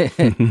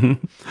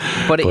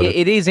 but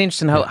it is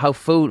interesting how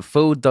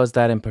food does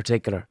that in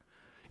particular.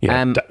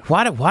 Yeah.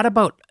 What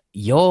about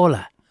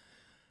Yola?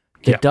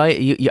 Are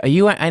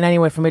you in any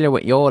way familiar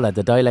with Yola,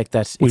 the dialect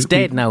that it's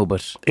dead now,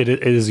 but it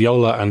is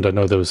Yola, and I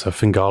know there was a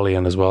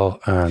Fingalian as well,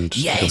 and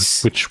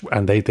yes, they've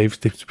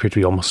appeared to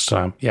be almost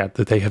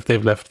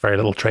they've left very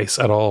little trace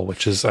at all,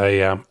 which is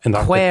in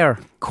that queer.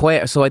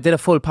 So I did a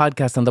full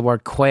podcast on the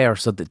word queer.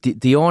 So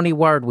the only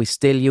word we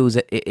still use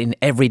in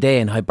every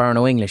day in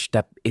Hiberno English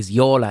that is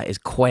Yola is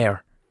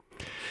queer.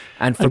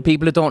 And for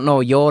people who don't know,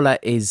 Yola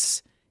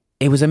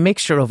it was a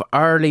mixture of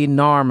early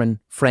Norman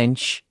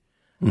French,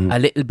 a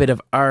little bit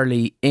of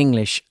early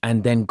English,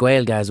 and then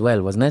Gaeilge as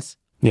well, wasn't it?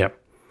 Yeah,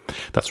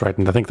 that's right.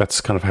 And I think that's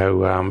kind of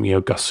how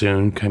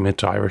Gossoon came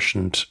into Irish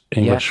and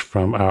English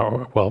from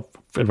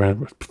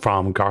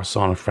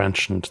Garçon and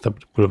French, and that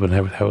would have been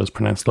how it was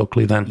pronounced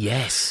locally then.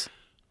 Yes.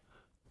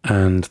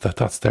 And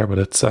that's there, but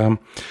it's I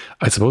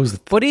suppose.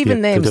 But even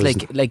names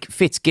like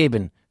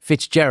Fitzgibbon,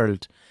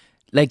 Fitzgerald,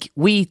 like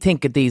we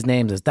think of these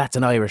names as that's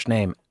an Irish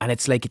name, and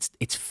it's like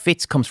it's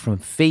Fitz comes from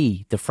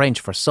Fee, the French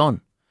for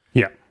son.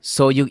 Yeah.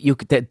 So you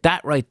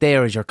that right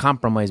there is your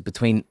compromise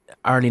between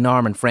early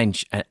Norman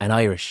French and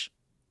Irish.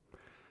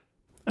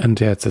 And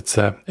yeah, it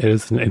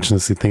is an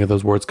interesting thing of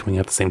those words coming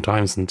at the same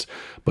times.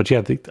 But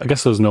yeah, I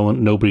guess there was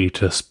nobody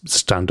to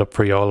stand up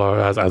for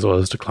Yola as it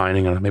was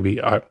declining, and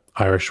maybe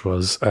Irish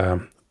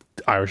had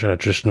a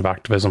tradition of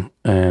activism,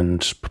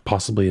 and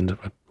possibly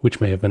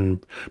which may have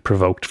been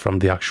provoked from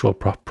the actual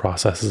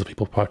processes of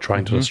people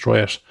trying to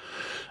destroy it,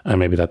 and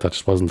maybe that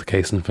just wasn't the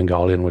case in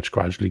Fingalian, which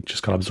gradually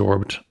just got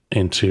absorbed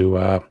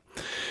into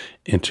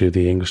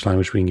the English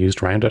language being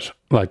used around it.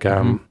 Like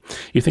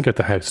you think of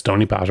how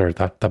Stony Batter,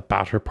 that the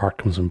batter part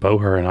comes from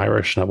Boher in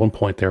Irish, and at one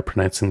point they were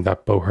pronouncing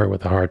that Boher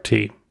with a hard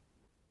T.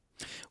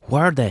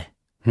 Were they?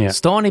 Yeah.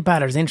 Stony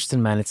Batter's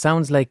interesting, man. It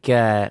sounds like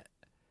a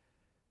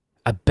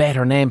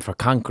better name for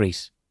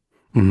concrete.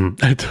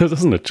 Mm-hmm. It does,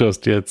 doesn't it?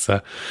 Just it's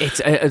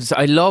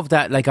I love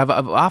that. Like I've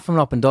often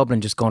up in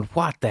Dublin, just going,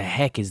 "What the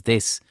heck is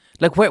this?"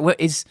 Like where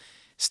is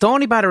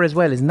Stony Batter as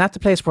well? Isn't that the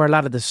place where a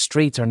lot of the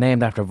streets are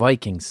named after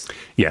Vikings?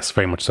 Yes,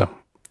 very much so.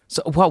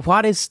 So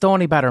what does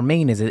Stony Batter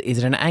mean? Is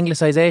it an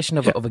anglicisation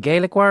of a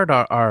Gaelic word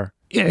or?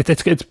 Yeah,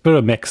 it's a bit of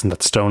a mix, and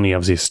that Stony,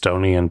 obviously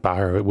Stony, and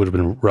Batter, it would have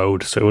been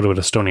road, so it would have been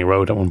a stony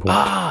road at one point.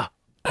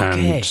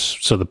 Okay. And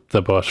so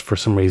but for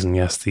some reason,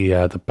 yes, the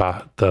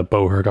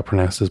Boher got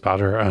pronounced as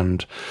Batter,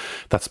 and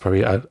that's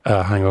probably a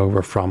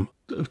hangover from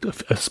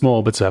a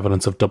small bits of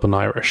evidence of Dublin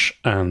Irish,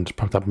 and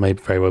that may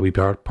very well be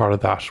part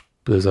of that.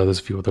 There's a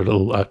few other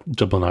little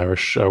Dublin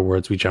Irish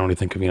words we generally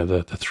think of,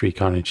 the three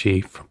kind of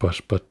chief, but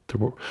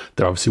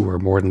there obviously were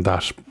more than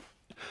that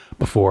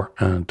before,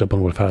 and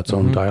Dublin would have had its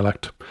own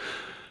dialect.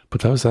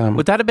 But that was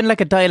would that have been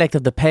like a dialect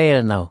of the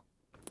Pale now?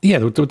 Yeah,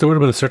 there would have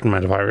been a certain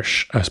amount of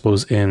Irish, I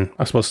suppose.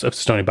 If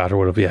Stony Batter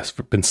would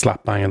have been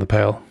slap bang in the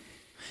Pale.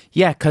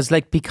 Yeah,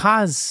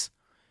 because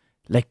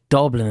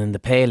Dublin and the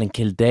Pale and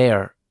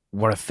Kildare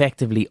were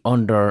effectively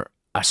under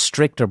a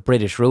stricter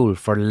British rule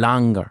for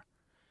longer.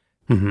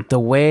 Mm-hmm. The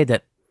way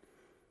that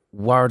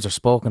words are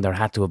spoken there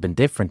had to have been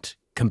different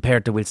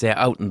compared to, we'll say,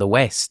 out in the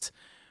West,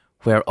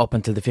 where up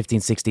until the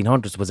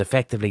 1600s was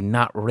effectively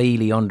not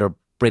really under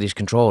British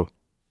control.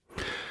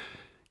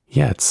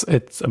 Yeah,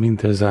 it's. I mean,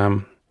 there's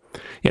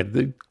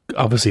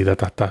obviously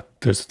that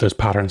there's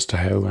patterns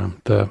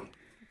to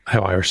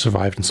how Irish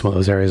survived in some of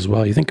those areas as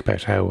well. You think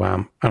about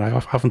how, and I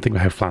often think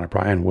about how Flann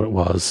O'Brien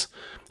was,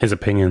 his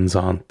opinions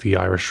on the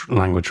Irish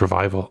language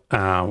revival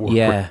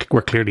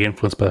were clearly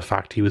influenced by the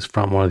fact he was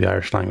from one of the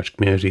Irish language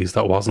communities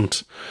that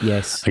wasn't,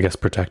 I guess,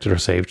 protected or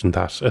saved, and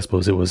that I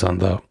suppose it was on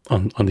the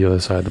other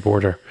side of the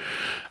border.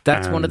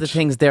 That's one of the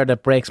things there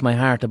that breaks my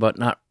heart about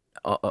not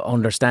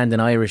understanding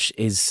Irish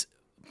is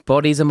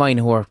buddies of mine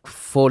who are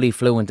fully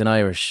fluent in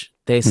Irish.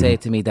 They say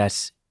to me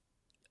that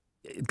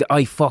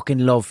I fucking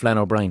love Flann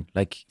O'Brien.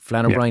 Like,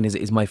 Flann O'Brien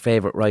is my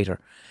favourite writer.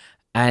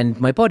 And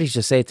my buddies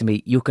just say to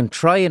me, you can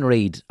try and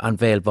read An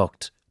Bhéal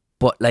Bocht,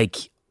 but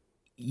like,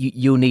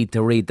 you need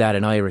to read that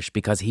in Irish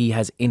because he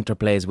has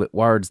interplays with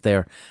words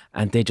there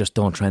and they just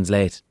don't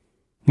translate.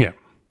 Yeah.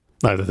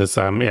 No, that's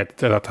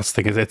the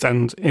thing.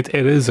 It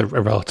is a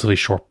relatively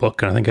short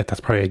book, and I think that's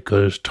probably a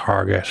good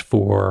target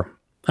for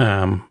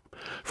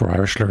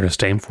Irish learners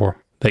to aim for.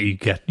 That you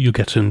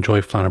get to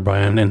enjoy Flann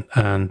O'Brien and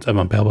An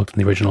Bhéal Bocht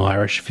in the original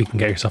Irish if you can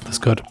get yourself this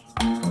good.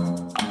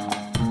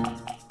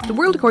 The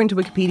World According to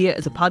Wikipedia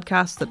is a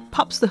podcast that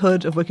pops the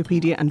hood of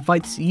Wikipedia and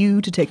invites you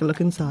to take a look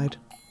inside.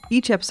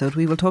 Each episode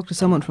we will talk to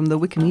someone from the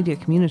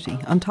Wikimedia community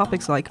on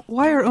topics like,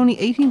 why are only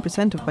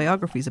 18% of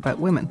biographies about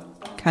women?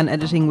 Can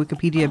editing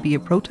Wikipedia be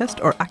a protest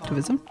or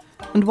activism?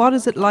 And what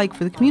is it like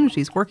for the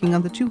communities working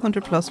on the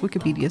 200 plus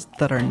Wikipedias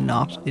that are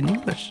not in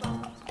English?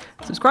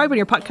 Subscribe on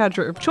your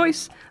podcatcher of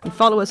choice and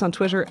follow us on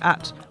Twitter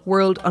at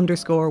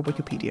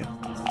world_Wikipedia.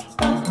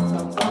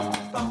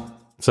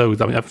 So,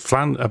 I mean,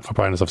 Flann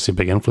O'Brien is obviously a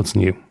big influence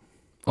on you.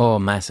 Oh,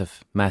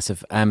 massive.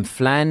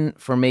 Flann,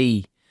 for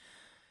me...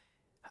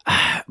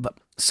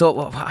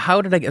 So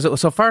how did I get...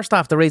 So first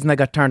off, the reason I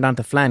got turned on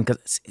to Flann,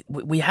 because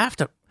we have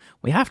to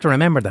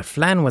remember that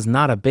Flann was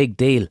not a big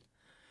deal.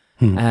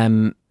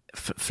 Flann,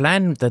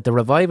 the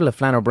revival of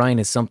Flann O'Brien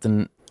is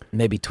something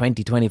maybe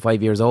 20,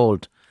 25 years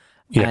old.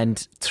 Yeah.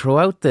 And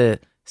throughout the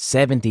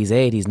 70s,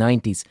 80s,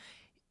 90s,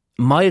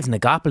 Miles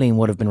Nagopoline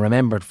would have been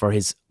remembered for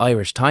his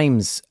Irish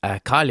Times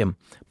column.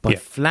 But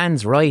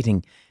Flann's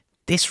writing,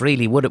 this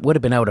really would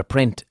have been out of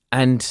print.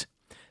 And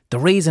the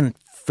reason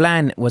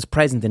Flann was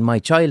present in my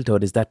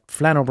childhood is that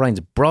Flann O'Brien's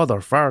brother,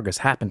 Fergus,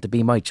 happened to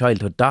be my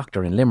childhood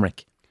doctor in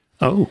Limerick.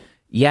 Oh.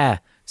 Yeah.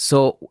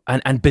 So,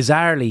 and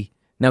bizarrely,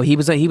 now he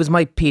was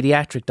my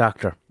paediatric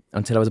doctor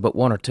until I was about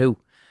 1 or 2.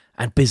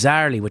 And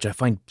bizarrely, which I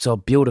find so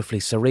beautifully,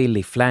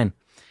 surreally Flann,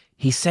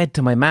 he said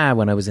to my ma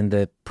when I was in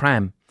the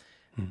pram,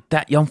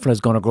 that young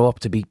fella's going to grow up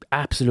to be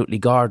absolutely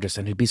gorgeous,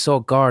 and he'll be so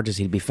gorgeous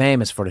he'll be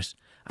famous for it.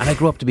 And I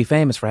grew up to be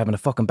famous for having a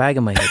fucking bag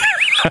in my head.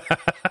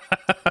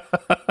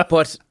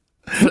 But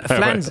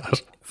Flann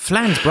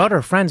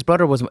O'Brien's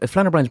brother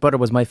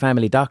was my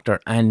family doctor,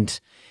 and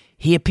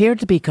he appeared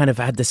to be kind of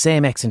had the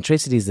same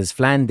eccentricities as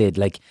Flann did.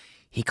 Like,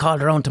 he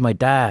called around to my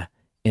dad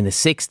in the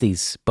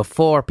 60s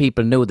before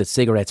people knew that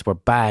cigarettes were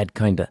bad,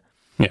 kind of.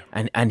 Yeah.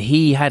 And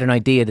he had an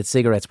idea that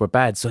cigarettes were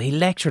bad. So he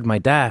lectured my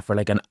dad for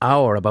like an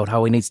hour about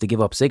how he needs to give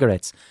up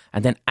cigarettes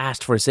and then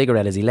asked for a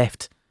cigarette as he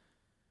left.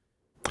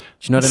 Do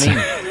you know what I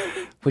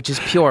mean? Which is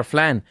pure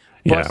Flann.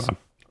 But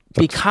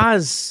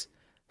because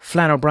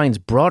Flann O'Brien's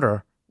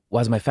brother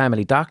was my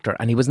family doctor,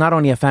 and he was not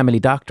only a family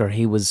doctor,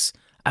 he was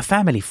a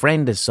family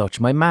friend as such.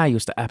 My ma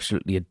used to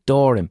absolutely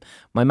adore him.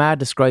 My ma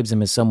describes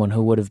him as someone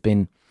who would have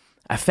been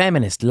a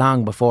feminist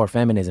long before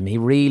feminism. He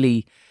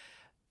really...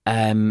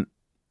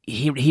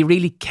 He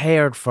really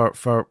cared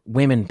for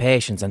women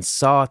patients and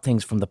saw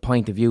things from the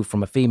point of view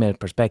from a female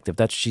perspective.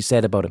 That's what she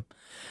said about him,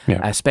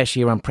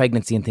 especially around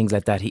pregnancy and things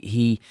like that.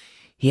 He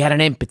had an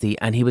empathy,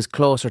 and he was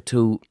closer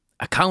to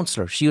a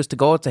counsellor. She used to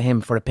go to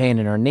him for a pain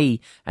in her knee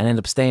and end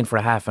up staying for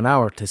a half an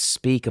hour to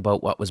speak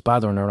about what was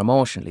bothering her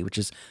emotionally, which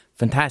is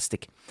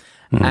fantastic.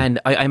 And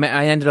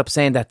I ended up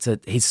saying that to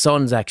his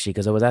sons, actually,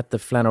 because I was at the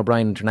Flann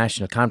O'Brien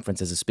International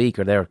Conference as a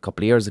speaker there a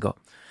couple of years ago.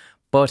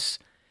 But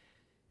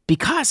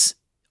because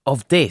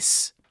of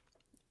this,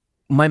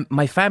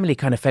 my family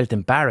kind of felt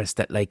embarrassed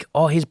that, like,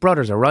 oh, his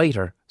brother's a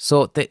writer.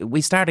 So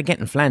we started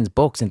getting Flann's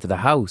books into the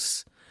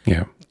house.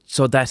 Yeah.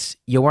 So that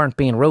you weren't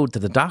being rude to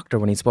the doctor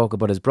when he spoke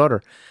about his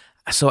brother.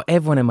 So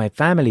everyone in my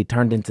family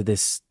turned into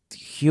this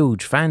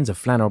huge fans of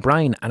Flann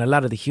O'Brien, and a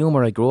lot of the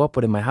humour I grew up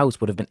with in my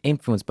house would have been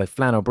influenced by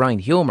Flann O'Brien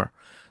humour.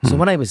 So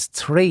when I was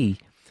 3,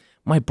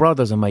 my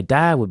brothers and my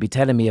dad would be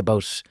telling me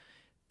about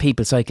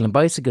people cycling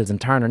bicycles and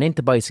turning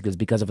into bicycles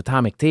because of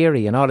atomic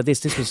theory and all of this.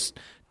 This was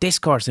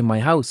discourse in my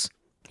house.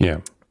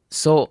 Yeah.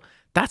 So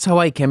that's how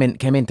I came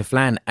into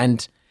Flann,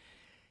 and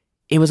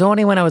it was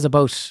only when I was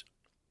about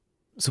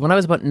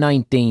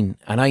 19,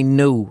 and I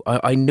knew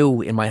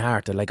in my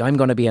heart that, like, I'm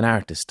going to be an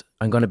artist.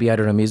 I'm going to be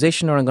either a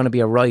musician or I'm going to be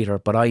a writer,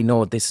 but I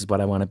know this is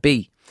what I want to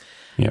be.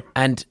 Yeah.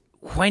 And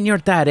when you're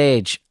that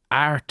age,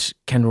 art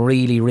can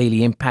really,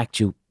 really impact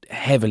you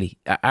heavily.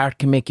 Art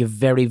can make you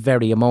very,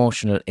 very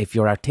emotional if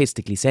you're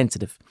artistically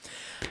sensitive.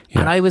 Yeah.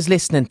 And I was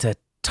listening to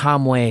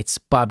Tom Waits,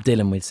 Bob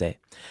Dylan, we'll say.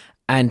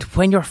 And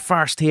when you're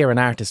first hearing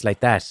artists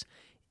like that,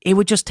 it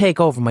would just take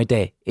over my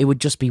day. It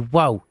would just be,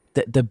 wow,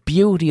 the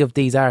beauty of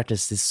these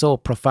artists is so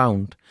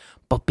profound.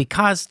 But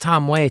because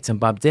Tom Waits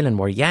and Bob Dylan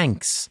were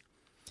Yanks,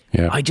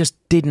 I just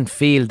didn't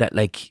feel that,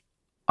 like,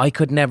 I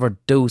could never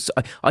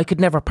I could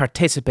never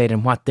participate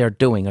in what they're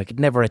doing. I could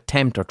never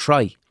attempt or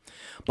try.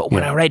 But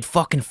when I read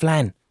fucking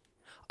Flann,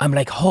 I'm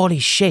like, holy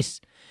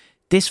shit,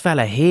 this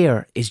fella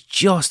here is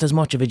just as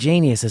much of a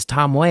genius as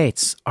Tom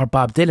Waits or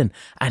Bob Dylan,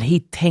 and he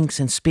thinks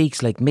and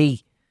speaks like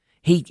me.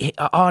 He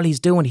all he's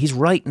doing, he's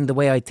writing the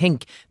way I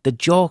think. The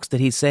jokes that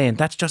he's saying,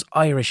 that's just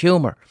Irish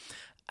humour.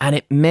 And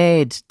it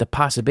made the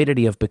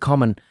possibility of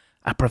becoming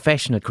a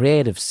professional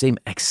creative seem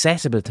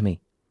accessible to me.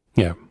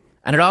 Yeah.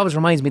 And it always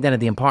reminds me then of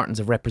the importance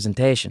of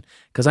representation,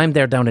 because I'm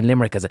there down in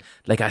Limerick as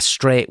a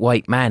straight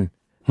white man.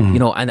 You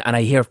know, and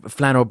I hear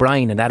Flann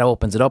O'Brien, and that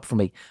opens it up for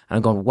me. And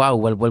I'm going, wow,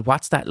 well,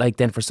 what's that like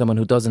then for someone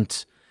who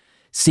doesn't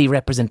see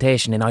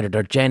representation in either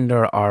their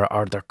gender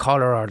or their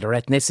colour or their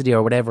ethnicity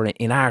or whatever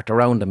in art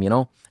around them, you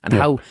know? And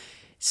how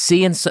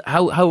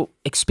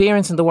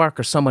experiencing the work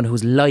of someone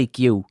who's like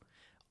you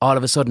all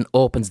of a sudden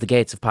opens the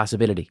gates of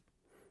possibility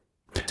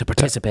to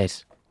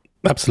participate.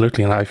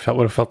 Absolutely, and I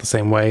would have felt the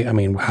same way. I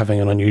mean, having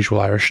an unusual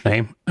Irish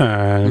name,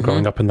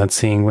 growing up and then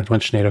seeing when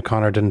Sinead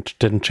O'Connor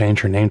didn't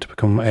change her name to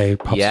become a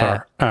pop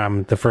star.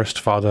 The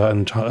first Fada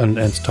and Top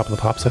of the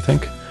Pops, I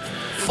think.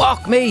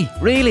 Fuck me,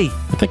 really?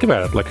 Think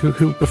about it. Like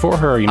who before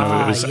her? You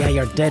know, it was. Yeah,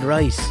 you're dead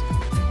right.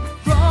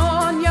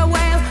 Run your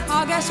well,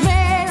 August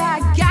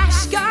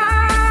Madagascar.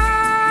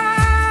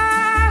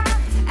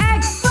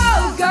 Egg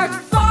Bogart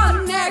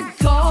von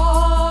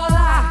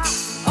Nicola.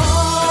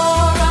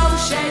 Oro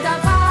Sheda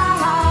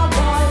Warrior.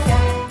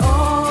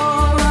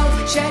 Oro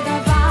Sheda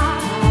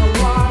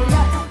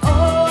Warrior.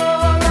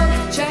 Oro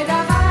Sheda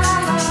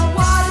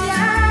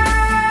Warrior.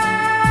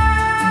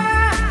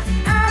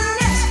 And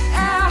it's a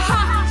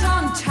hot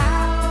on tower.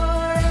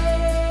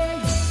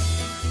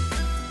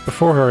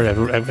 Before her,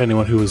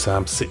 anyone who was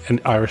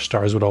Irish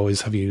stars would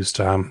always have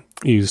used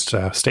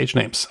stage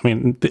names. I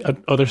mean, the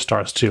other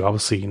stars too.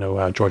 Obviously, you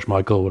know, George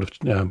Michael would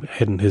have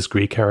hidden his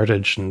Greek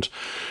heritage, and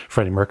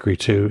Freddie Mercury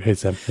too.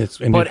 His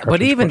Indian heritage.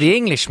 But even the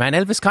Englishman,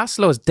 Elvis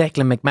Costello is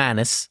Declan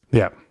McManus.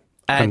 Yeah.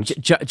 And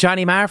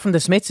Johnny Marr from the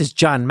Smiths is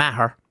John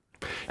Maher.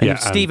 And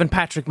Stephen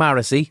Patrick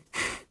Morrissey.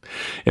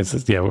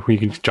 We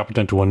can drop it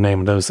down to one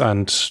name,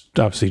 and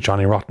obviously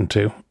Johnny Rotten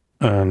too.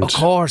 And of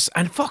course,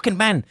 and fucking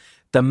man,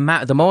 the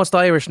most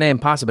Irish name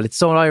possible. It's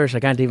so Irish I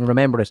can't even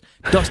remember it.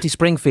 Dusty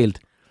Springfield.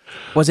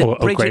 Was it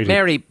Bridget O'Grady.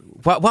 Mary?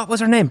 What was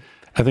her name?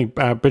 I think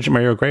Bridget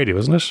Mary O'Grady,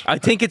 wasn't it? I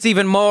think it's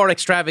even more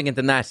extravagant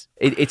than that.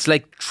 It's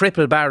like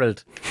triple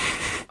barreled.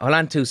 Hold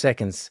on 2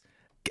 seconds.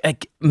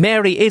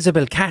 Mary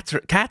Isabel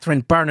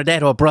Catherine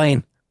Bernadette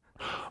O'Brien.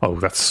 Oh,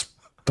 that's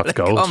That's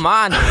gold. Come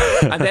on.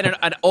 And then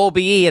an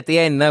OBE at the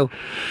end now.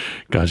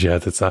 God, yeah,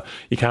 it's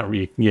you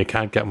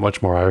can't get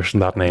much more Irish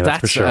than that name.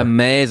 That's for sure.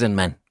 Amazing,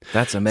 man.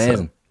 That's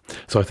amazing.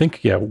 So I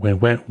think, yeah,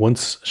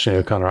 once Sinead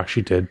O'Connor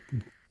actually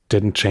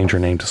didn't change her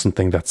name to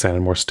something that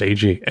sounded more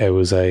stagey, it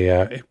was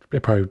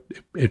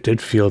it did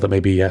feel that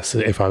maybe, yes,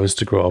 if I was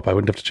to grow up, I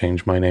wouldn't have to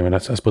change my name. And I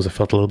suppose it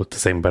felt a little bit the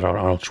same about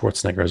Arnold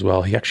Schwarzenegger as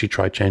well. He actually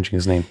tried changing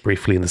his name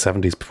briefly in the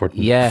 70s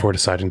before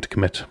deciding to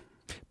commit.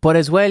 But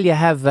as well, you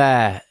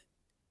have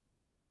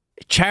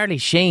Charlie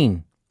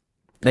Sheen.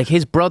 Like,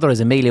 his brother is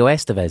Emilio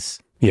Estevez.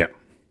 Yeah.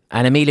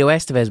 And Emilio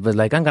Estevez was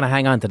like, I'm going to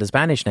hang on to the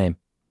Spanish name.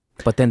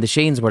 But then the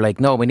Sheens were like,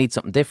 no, we need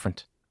something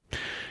different.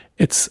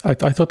 I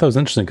thought that was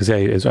interesting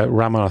because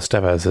Ramon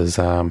Estevez is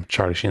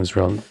Charlie Sheen's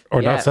real,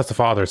 or that's the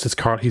father. He's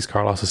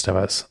Carlos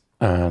Estevez,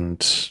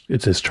 and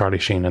it is Charlie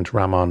Sheen, and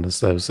Ramon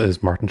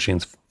is Martin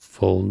Sheen's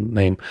full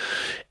name.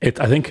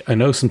 I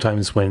know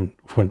sometimes when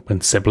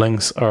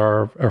siblings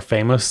are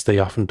famous, they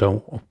often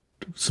don't.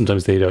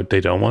 Sometimes they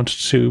don't want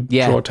to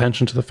draw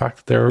attention to the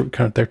fact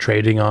that they're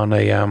trading on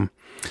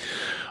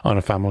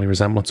a family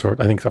resemblance,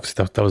 or I think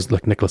obviously that was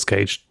like Nicolas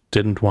Cage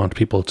didn't want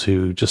people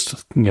to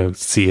just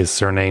see his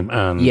surname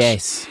and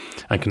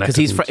connect, because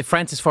he's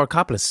Francis Ford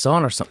Coppola's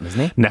son or something, isn't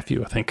he?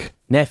 Nephew, I think.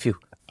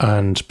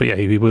 But yeah,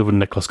 he was with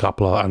Nicholas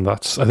Coppola, and I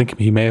think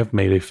he may have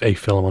made a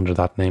film under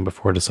that name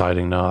before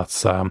deciding no,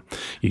 that's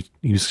he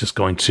was just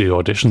going to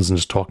auditions and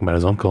just talking about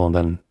his uncle and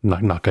then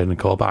not getting a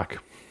call back.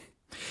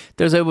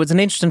 There was an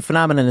interesting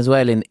phenomenon as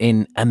well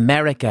in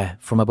America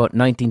from about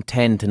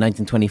 1910 to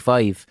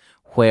 1925,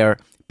 where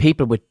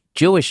people with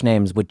Jewish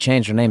names would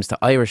change their names to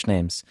Irish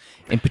names.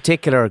 In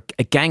particular,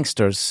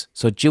 gangsters.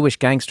 So Jewish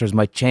gangsters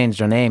might change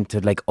their name to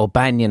like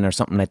O'Banion or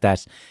something like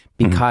that,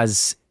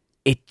 because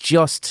it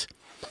just...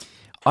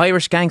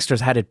 Irish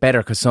gangsters had it better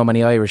because so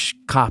many Irish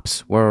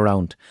cops were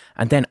around.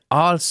 And then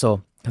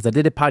also, because I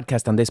did a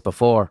podcast on this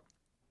before,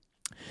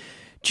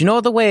 do you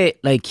know the way,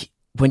 like,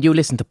 when you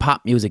listen to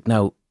pop music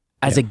now,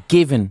 as a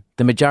given,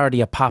 the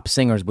majority of pop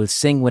singers will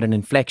sing with an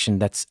inflection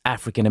that's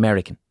African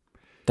American,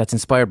 that's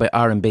inspired by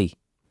R&B.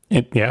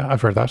 Yeah,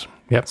 I've heard that.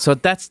 Yeah. So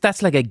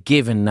that's like a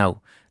given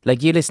now.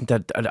 Like, you listen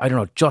to, I don't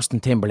know, Justin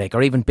Timberlake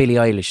or even Billie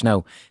Eilish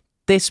now,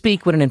 they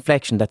speak with an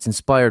inflection that's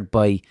inspired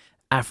by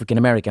African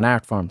American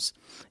art forms.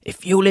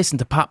 If you listen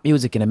to pop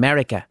music in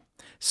America,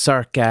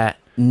 circa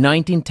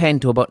 1910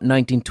 to about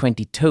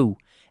 1922,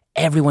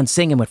 everyone's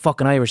singing with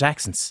fucking Irish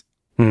accents.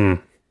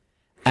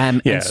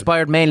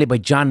 Inspired mainly by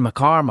John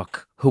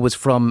McCormack, who was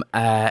from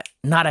not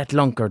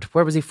Atlunkard.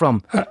 Where was he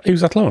from? He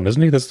was Athlone,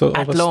 isn't he?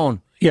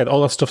 Athlone. Yeah,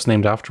 all that stuff's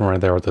named after him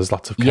around there. There's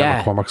lots of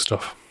McCormack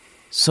stuff.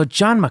 So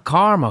John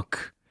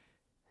McCormack,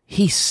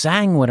 he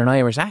sang with an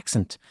Irish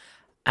accent.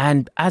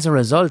 And as a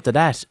result of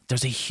that,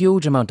 there's a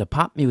huge amount of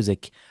pop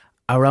music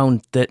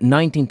around the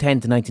 1910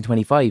 to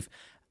 1925.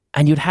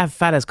 And you'd have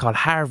fellas called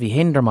Harvey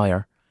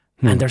Hindermeyer,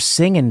 and they're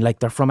singing like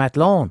they're from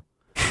Athlone.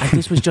 And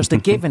this was just a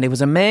given. It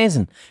was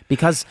amazing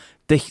because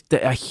the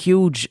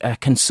huge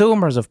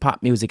consumers of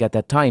pop music at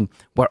that time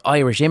were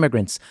Irish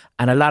immigrants.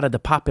 And a lot of the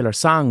popular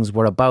songs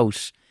were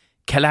about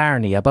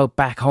Killarney, about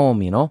back home,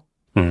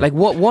 Like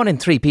 1 in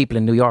 3 people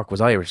in New York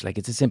was Irish. Like,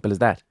 it's as simple as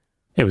that.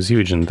 It was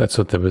huge, and that's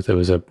what there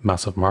was a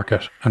massive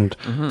market. And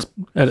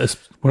it's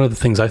one of the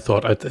things I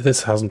thought,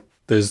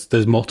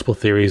 there's multiple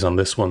theories on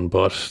this one,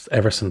 but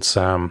ever since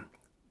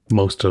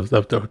most of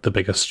the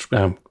biggest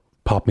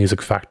pop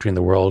music factory in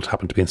the world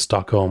happened to be in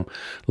Stockholm,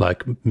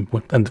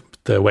 and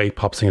the way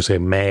pop singers say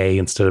 "may"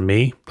 instead of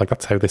 "me," like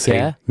that's how they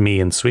say "me"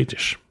 in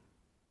Swedish.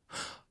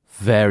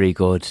 Very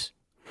good.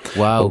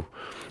 Wow.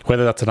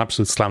 Whether that's an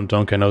absolute slam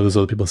dunk, I know there's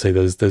other people say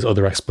there's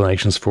other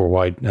explanations for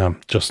why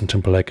Justin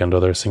Timberlake and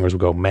other singers would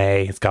go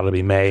 "may." It's got to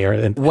be "may."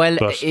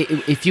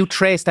 If you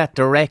trace that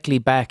directly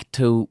back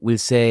to, we'll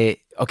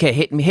say, okay,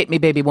 hit me,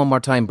 baby, one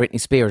more time,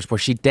 Britney Spears, where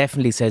she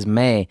definitely says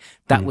 "may."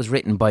 That was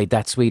written by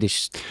that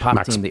Swedish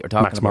pop team that you're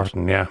talking Max about.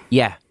 Martin,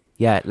 yeah.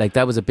 Like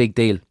that was a big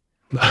deal.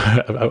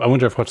 I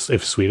wonder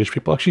if Swedish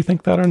people actually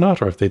think that or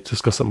not, or if they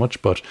discuss it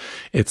much. But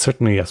it's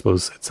certainly, I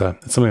suppose, it's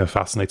something that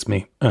fascinates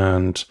me.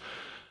 And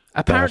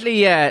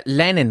apparently,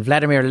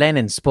 Vladimir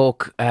Lenin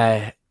spoke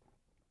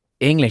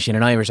English in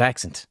an Irish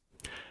accent.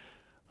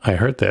 I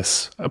heard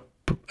this,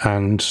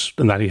 and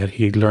that he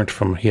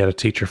had a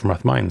teacher from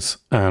Rathmines,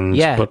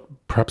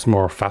 but perhaps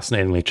more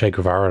fascinatingly, Che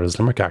Guevara had his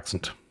Limerick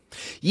accent.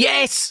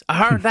 Yes, I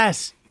heard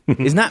that.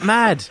 Isn't that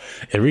mad?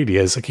 It really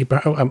is.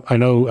 I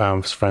know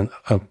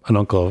an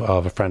uncle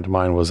of a friend of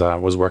mine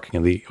was working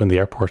in the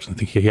airport, and I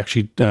think he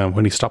actually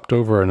when he stopped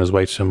over on his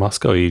way to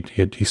Moscow,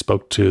 he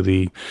spoke to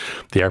the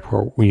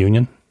airport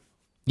reunion.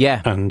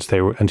 Yeah, and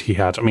he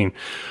had something.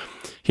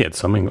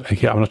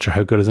 I'm not sure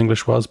how good his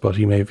English was, but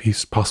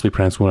he's possibly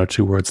pronounced 1 or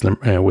 2 words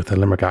with a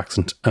Limerick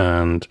accent,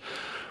 and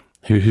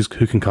who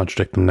can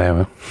contradict them now?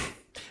 Huh?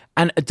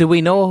 And do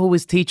we know who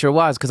his teacher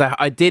was? Because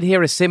I did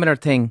hear a similar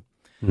thing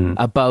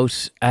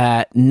about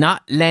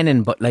not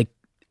Lenin, but like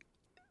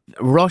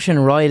Russian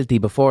royalty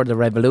before the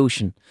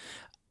revolution.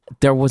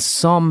 There was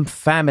some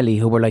family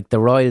who were like the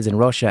royals in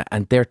Russia,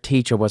 and their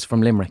teacher was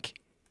from Limerick.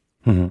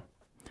 And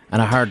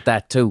I heard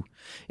that too.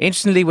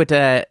 Interestingly, with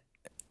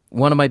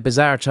one of my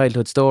bizarre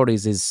childhood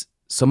stories is,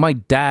 so my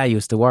dad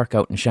used to work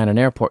out in Shannon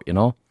Airport, you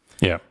know,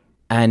 Yeah.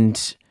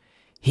 and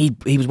he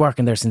was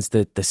working there since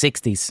the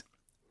 60s.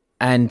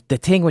 And the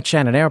thing with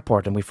Shannon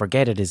Airport, and we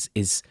forget it,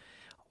 is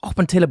up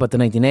until about the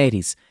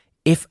 1980s,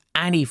 if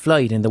any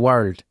flight in the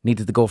world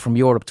needed to go from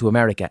Europe to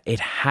America, it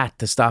had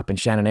to stop in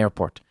Shannon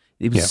Airport.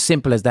 It was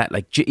simple as that.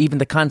 Like even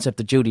the concept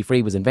of duty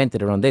free was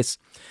invented around this.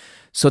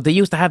 So they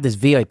used to have this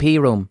VIP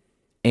room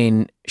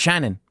in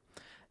Shannon,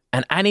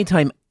 and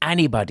anytime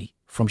anybody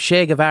from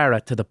Che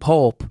Guevara to the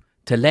Pope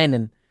to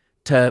Lenin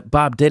to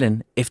Bob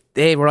Dylan, if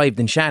they arrived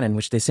in Shannon,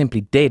 which they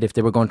simply did if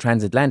they were going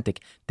transatlantic,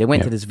 they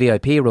went to this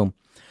VIP room.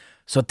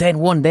 So then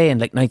one day in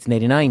like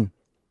 1989,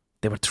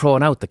 they were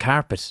throwing out the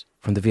carpet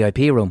from the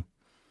VIP room.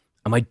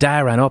 And my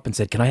dad ran up and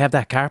said, "Can I have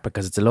that carpet?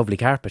 Because it's a lovely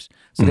carpet."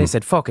 So they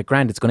said, "Fuck it,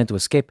 grand, it's gone into a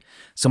skip."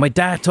 So my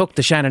dad took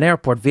the Shannon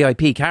Airport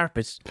VIP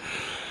carpet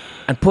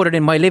and put it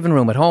in my living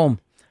room at home.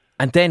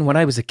 And then when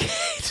I was a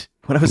kid,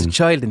 when I was a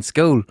child in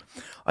school,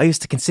 I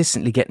used to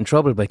consistently get in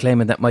trouble by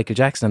claiming that Michael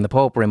Jackson and the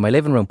Pope were in my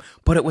living room.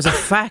 But it was a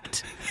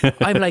fact.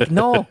 I'm like,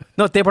 no,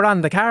 they were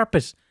on the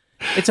carpet.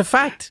 It's a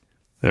fact.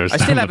 I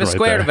still have a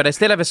square of it. I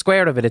still have a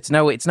square of it. It's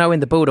now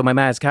in the boot of my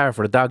ma's car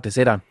for a dog to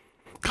sit on.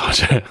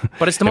 God.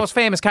 But it's the most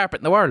famous carpet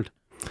in the world.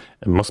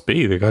 It must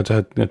be. They got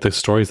the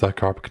stories that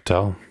carpet could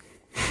tell.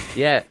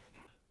 Yeah.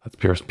 That's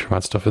pure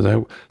mad stuff,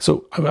 isn't it?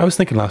 So I was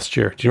thinking last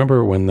year, do you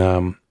remember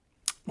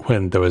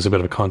when there was a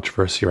bit of a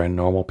controversy around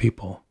normal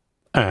people?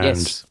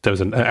 And there was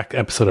an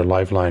episode of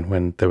Liveline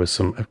when there was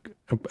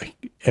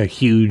a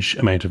huge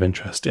amount of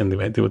interest in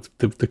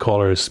the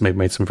callers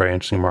made some very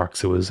interesting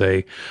remarks. It was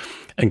a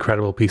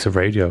incredible piece of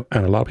radio,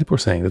 and a lot of people were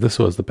saying that this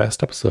was the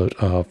best episode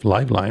of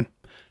Liveline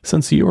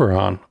since you were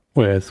on,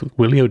 with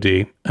Willie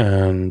O'D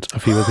and a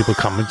few other people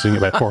commenting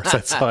about Horse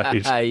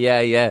Outside.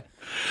 Yeah.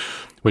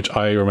 Which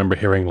I remember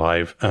hearing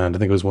live, and I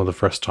think it was one of the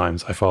first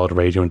times I followed a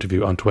radio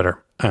interview on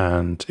Twitter,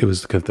 and it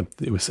was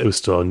it was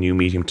still a new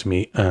medium to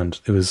me, and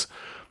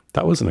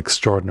that was an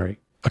extraordinary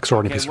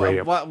piece of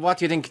radio. What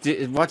do you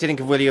think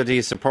of Willie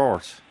O'D's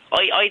support?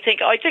 I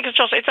think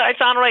it's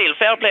unreal.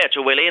 Fair play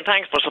to Willie, and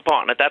thanks for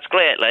supporting it. That's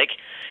great. Like,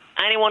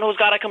 anyone who's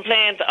got a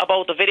complaint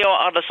about the video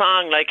or the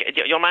song, like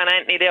your man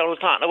Anthony there who's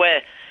talking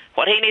away,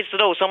 what he needs to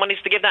do, someone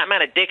needs to give that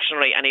man a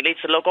dictionary, and he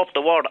needs to look up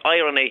the word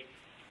irony.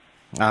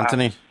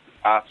 Anthony?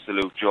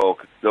 Absolute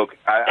joke. Look,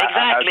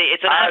 exactly,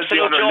 it's an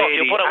absolute joke.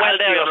 You put it well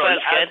there yourself,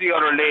 as the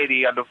other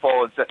lady on the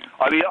phone said,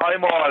 I mean,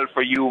 I'm all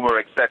for humour,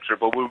 etc.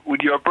 But when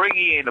you're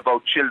bringing in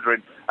about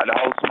children and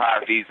house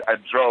parties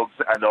and drugs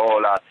and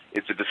all that,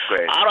 it's a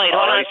disgrace. All right,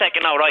 hold on a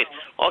second now, right?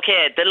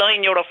 Okay, the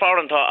line you're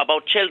referring to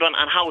about children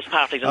and house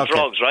parties and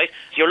drugs, right?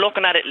 You're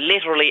looking at it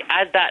literally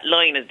as that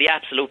line is the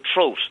absolute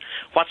truth.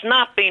 What's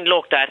not being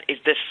looked at is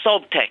the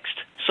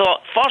subtext. So,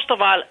 first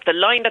of all, the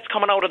line that's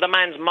coming out of the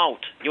man's mouth,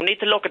 you need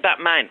to look at that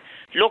man.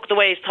 Look the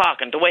way he's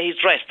talking, the way he's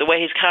dressed, the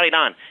way he's carried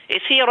on.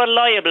 Is he a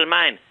reliable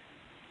man?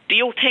 Do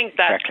you think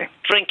that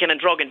drinking and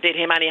drugging did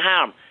him any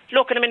harm?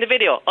 Look at him in the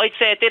video. I'd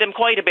say it did him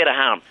quite a bit of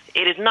harm.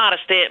 It is not a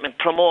statement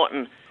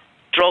promoting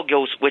drug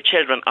use with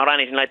children or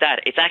anything like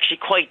that. It's actually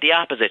quite the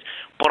opposite.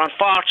 But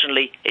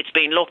unfortunately, it's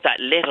being looked at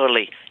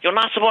literally. You're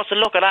not supposed to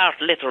look at art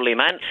literally,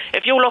 man.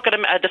 If you look at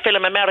the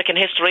film American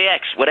History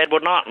X with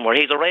Edward Norton, where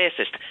he's a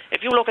racist,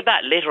 if you look at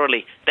that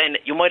literally, then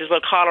you might as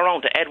well call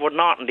around to Edward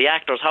Norton, the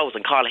actor's house,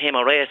 and call him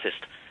a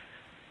racist.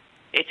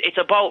 It's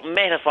about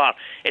metaphor.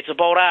 It's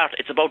about art.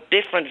 It's about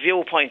different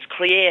viewpoints,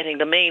 creating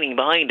the meaning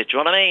behind it. Do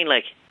you know what I mean?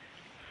 Like,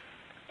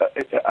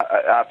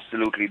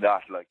 absolutely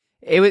not. Like,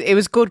 it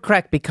was good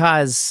crack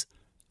because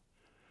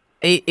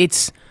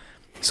it's.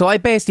 So I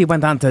basically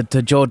went on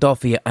to Joe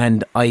Duffy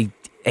and I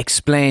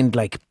explained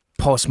like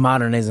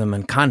postmodernism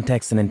and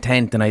context and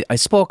intent, and I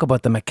spoke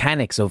about the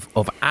mechanics of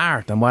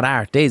art and what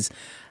art is,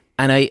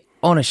 and I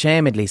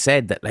unashamedly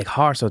said that like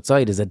Horse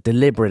Outside is a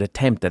deliberate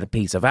attempt at a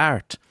piece of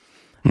art.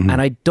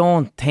 And I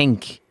don't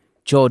think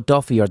Joe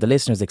Duffy or the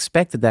listeners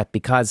expected that,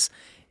 because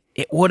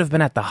it would have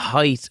been at the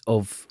height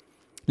of...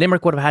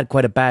 Limerick would have had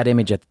quite a bad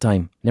image at the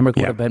time. Limerick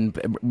would have been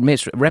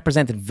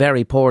represented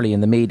very poorly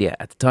in the media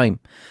at the time.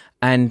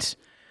 And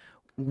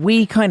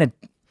we kind of...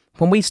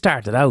 When we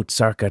started out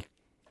circa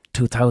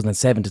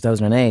 2007,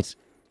 2008,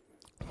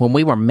 when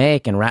we were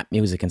making rap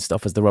music and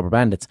stuff as the Rubber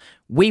Bandits,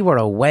 we were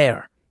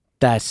aware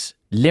that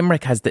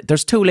Limerick has...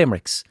 There's two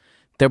Limericks.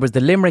 There was the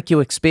Limerick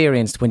you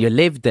experienced when you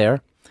lived there,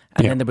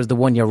 and then there was the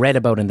one you read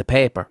about in the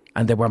paper.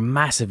 And they were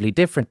massively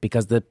different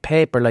because the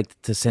paper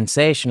liked to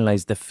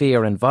sensationalise the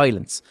fear and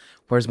violence.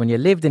 Whereas when you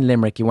lived in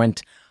Limerick, you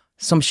went,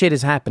 some shit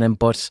is happening,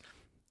 but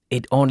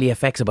it only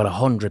affects about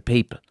 100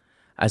 people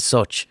as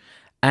such.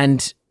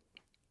 And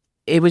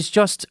it was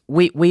just,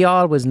 we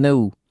always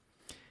knew.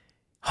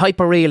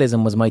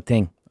 Hyperrealism was my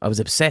thing. I was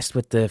obsessed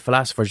with the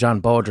philosopher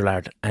Jean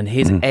Baudrillard and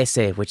his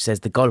essay, which says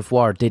the Gulf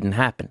War didn't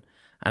happen.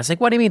 And I was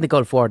like, what do you mean the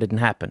Gulf War didn't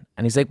happen?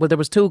 And he's like, well, there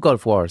was two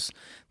Gulf Wars.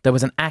 There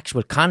was an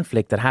actual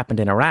conflict that happened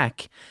in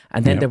Iraq,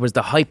 and then there was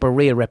the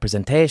hyper-real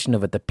representation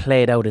of it that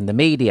played out in the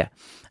media.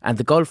 And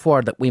the Gulf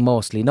War that we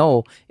mostly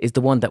know is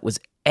the one that was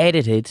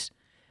edited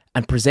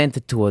and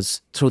presented to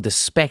us through the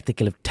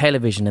spectacle of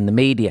television and the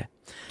media.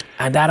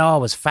 And that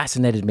always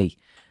fascinated me.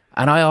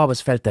 And I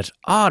always felt that,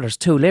 there's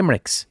two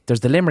limericks.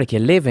 There's the limerick you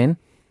live in,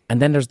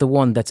 and then there's the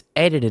one that's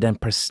edited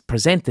and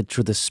presented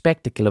through the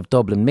spectacle of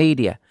Dublin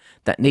media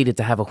that needed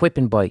to have a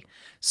whipping boy.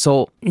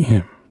 So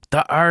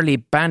the early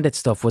Bandit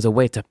stuff was a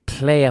way to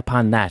play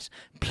upon that,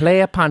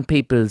 play upon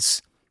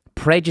people's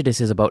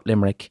prejudices about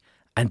Limerick,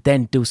 and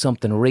then do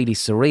something really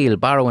surreal,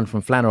 borrowing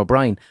from Flann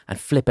O'Brien and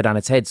flip it on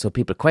its head so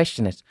people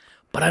question it.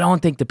 But I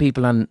don't think the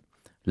people on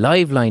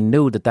Liveline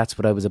knew that that's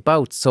what I was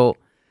about. So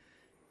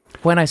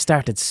when I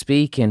started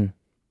speaking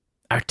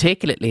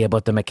articulately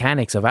about the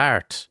mechanics of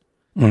art,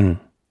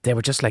 they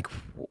were just like,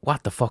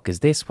 what the fuck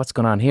is this? What's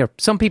going on here?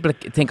 Some people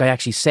think I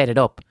actually set it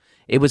up.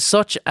 It was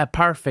such a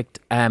perfect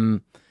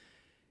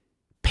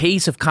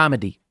piece of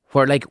comedy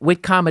where, like,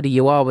 with comedy,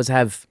 you always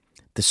have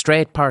the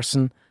straight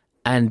person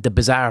and the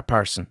bizarre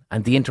person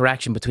and the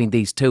interaction between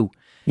these two.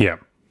 Yeah.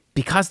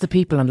 Because the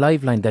people on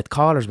Liveline, that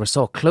callers were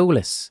so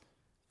clueless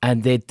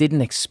and they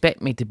didn't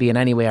expect me to be in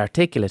any way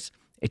articulate,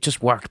 it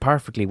just worked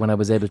perfectly when I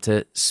was able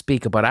to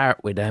speak about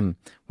art with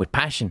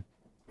passion.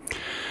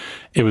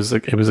 It was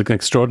an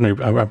extraordinary.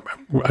 I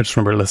just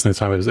remember listening to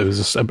the time. It was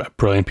just a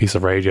brilliant piece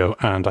of radio,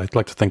 and I'd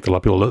like to think that a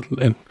lot of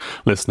people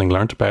listening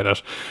learned about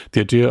it. The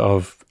idea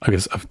of, I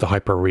guess, of the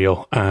hyper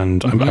real,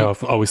 and I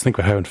always think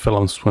about how in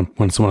films,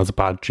 when someone has a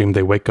bad dream,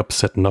 they wake up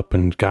sitting up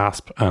and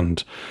gasp,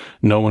 and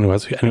no one who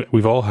has. And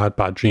we've all had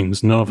bad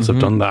dreams. None of us have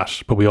done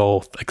that, but we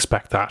all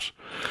expect that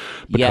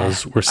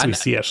because we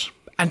see it.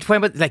 And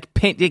when, like,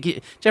 do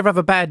you ever have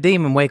a bad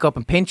dream and wake up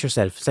and pinch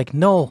yourself? It's like,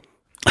 no.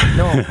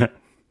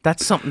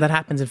 That's something that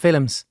happens in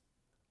films.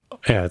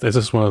 Yeah, it's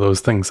just one of those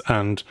things,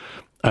 and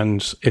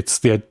it's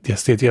the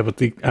idea of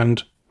it.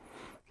 And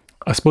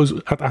I suppose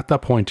at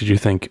that point, did you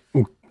think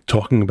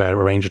talking about a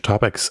range of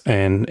topics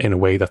in a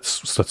way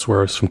that's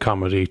where it's from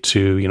comedy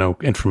to, you know,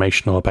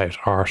 informational about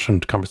art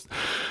and conversation?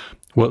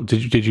 Well,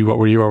 did you? What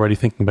were you already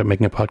thinking about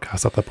making a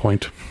podcast at that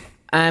point?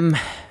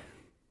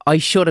 I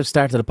should have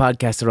started a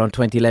podcast around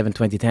 2011,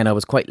 2010. I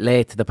was quite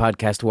late to the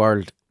podcast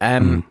world.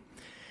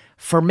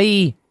 For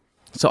me.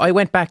 So I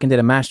went back and did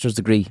a master's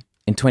degree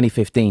in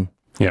 2015.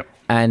 Yeah.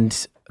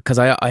 And because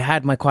I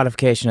had my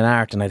qualification in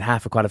art and I had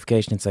half a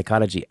qualification in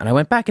psychology. And I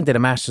went back and did a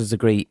master's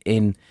degree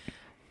in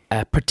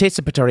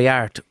participatory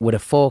art with a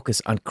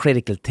focus on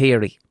critical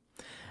theory.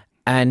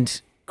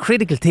 And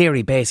critical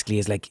theory basically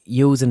is like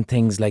using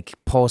things like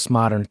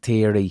postmodern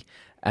theory,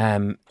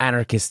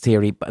 anarchist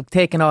theory,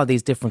 taking all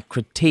these different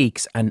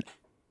critiques and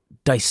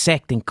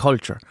dissecting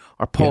culture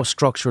or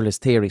post-structuralist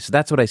theory. So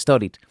that's what I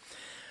studied.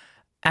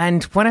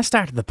 And when I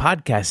started the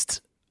podcast,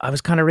 I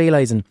was kind of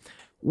realising,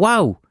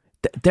 wow,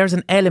 there's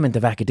an element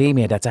of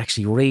academia that's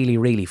actually really,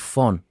 really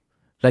fun.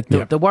 Like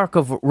the work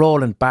of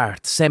Roland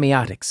Barthes,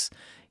 semiotics.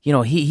 You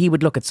know, he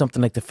would look at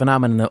something like the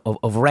phenomenon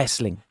of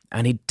wrestling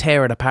and he'd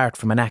tear it apart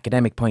from an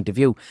academic point of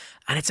view.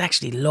 And it's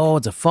actually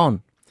loads of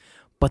fun.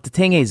 But the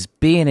thing is,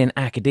 being in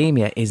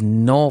academia is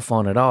no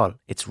fun at all.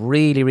 It's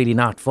really, really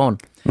not fun.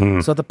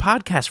 So the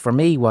podcast for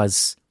me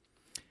was,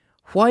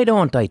 why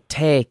don't I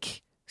take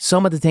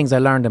some of the things I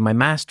learned in my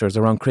master's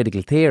around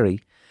critical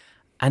theory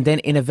and then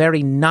in a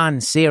very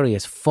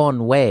non-serious,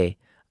 fun way,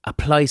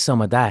 apply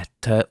some of that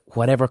to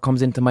whatever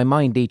comes into my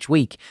mind each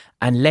week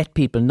and let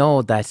people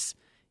know that,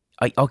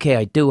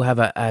 I do have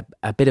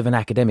a bit of an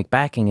academic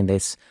backing in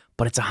this,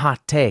 but it's a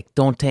hot take.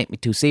 Don't take me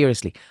too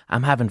seriously.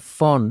 I'm having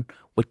fun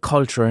with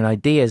culture and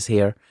ideas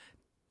here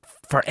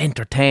for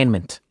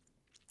entertainment.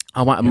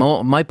 I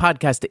want my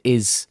podcast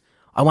is,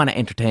 I want to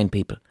entertain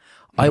people.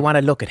 I want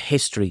to look at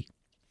history.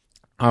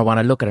 I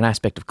want to look at an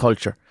aspect of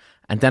culture,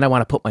 and then I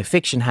want to put my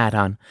fiction hat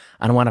on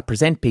and I want to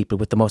present people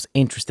with the most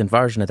interesting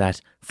version of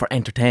that for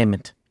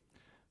entertainment.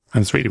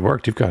 And it's really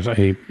worked. You've got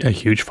a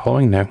huge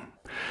following now.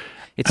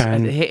 It's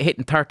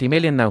hitting 30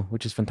 million now,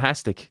 which is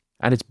fantastic.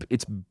 And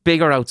it's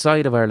bigger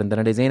outside of Ireland than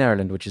it is in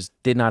Ireland, which is,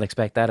 did not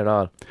expect that at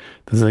all.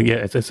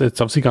 It's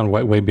obviously gone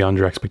way beyond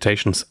your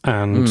expectations.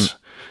 And do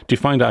you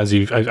find that as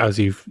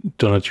you've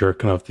done it, you're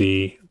kind of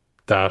the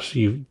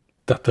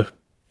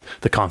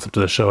concept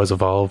of the show has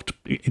evolved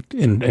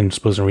in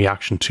suppose in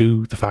reaction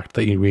to the fact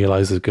that you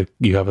realise that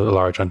you have a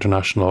large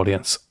international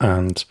audience,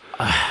 and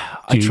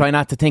I try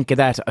not to think of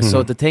that.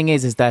 So the thing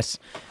is that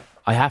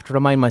I have to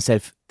remind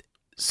myself.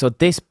 So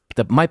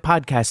my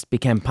podcast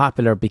became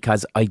popular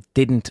because I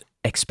didn't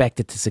expect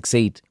it to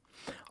succeed.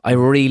 I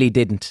really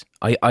didn't.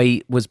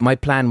 My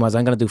plan was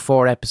I'm going to do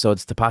 4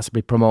 episodes to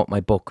possibly promote my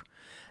book.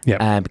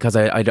 Yeah. Because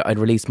I'd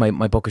released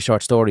my book of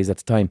short stories at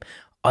the time.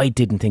 I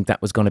didn't think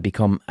that was going to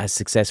become as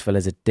successful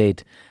as it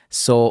did.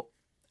 So,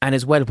 and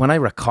as well, when I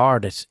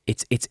record it,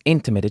 it's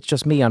intimate. It's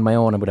just me on my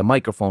own and with a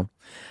microphone.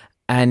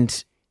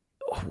 And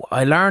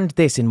I learned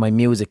this in my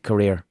music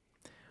career.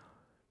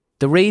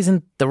 The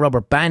reason the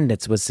Rubber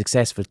Bandits was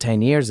successful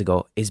 10 years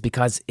ago is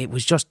because it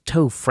was just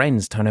 2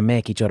 friends trying to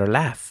make each other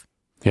laugh.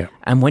 Yeah.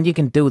 And when you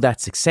can do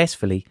that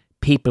successfully,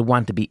 people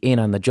want to be in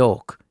on the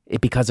joke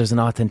because there's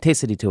an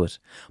authenticity to it.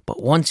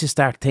 But once you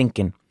start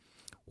thinking,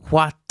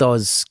 what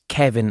does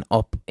Kevin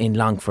up in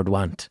Longford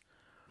want?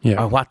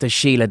 Yeah. Or what does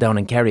Sheila down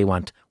in Kerry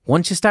want?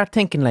 Once you start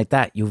thinking like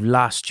that, you've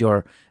lost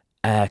your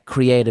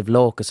creative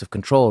locus of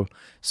control.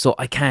 So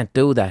I can't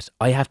do that.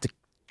 I have to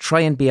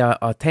try and be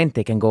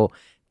authentic and go,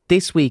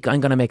 this week I'm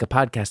going to make a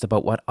podcast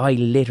about what I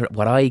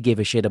give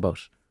a shit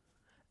about.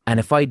 And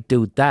if I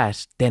do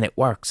that, then it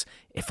works.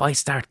 If I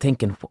start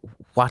thinking,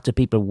 what do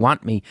people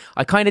want me?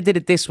 I kind of did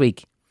it this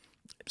week.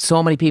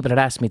 So many people had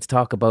asked me to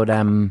talk about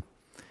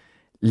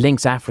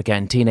Lynx Africa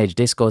and teenage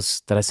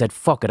discos that I said,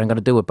 fuck it, I'm going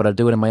to do it, but I'll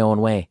do it in my own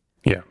way.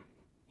 Yeah.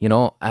 You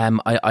know,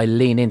 I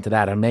lean into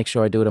that and make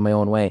sure I do it in my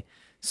own way.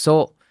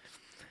 So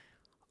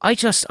I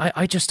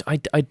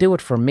do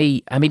it for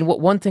me. I mean,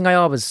 one thing I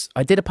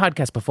did a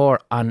podcast before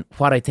on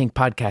what I think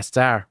podcasts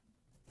are.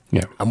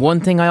 Yeah. And one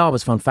thing I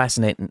always found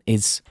fascinating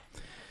is,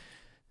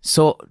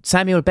 so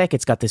Samuel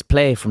Beckett's got this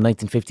play from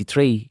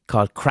 1953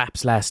 called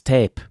Crap's Last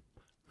Tape.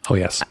 Oh,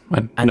 yes.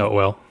 I know it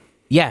well.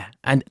 Yeah.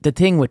 And the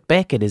thing with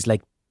Beckett is,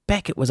 like,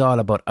 Beckett was all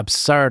about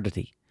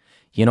absurdity.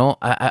 You know,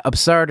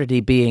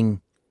 absurdity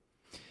being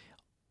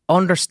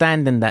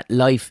understanding that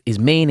life is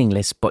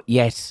meaningless, but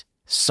yet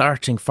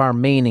searching for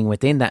meaning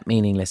within that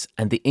meaningless,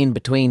 and the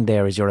in-between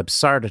there is your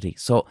absurdity.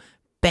 So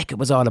Beckett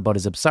was all about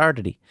his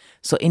absurdity.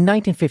 So in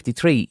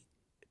 1953,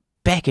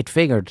 Beckett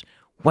figured,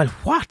 well,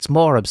 what's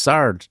more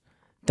absurd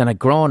than a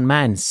grown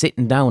man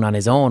sitting down on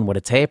his own with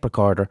a tape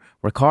recorder,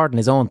 recording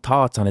his own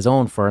thoughts on his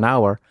own for an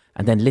hour,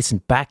 and then listen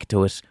back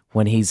to it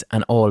when he's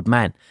an old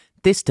man.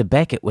 This to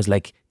Beckett was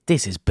like,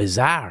 this is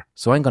bizarre,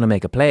 so I'm going to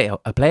make a play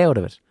out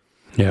of it.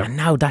 Yeah. And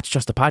now that's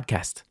just a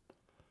podcast.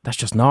 That's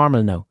just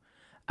normal now.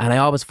 And I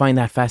always find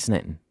that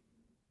fascinating.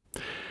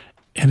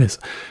 It is.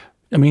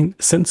 I mean,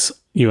 since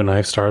you and I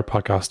have started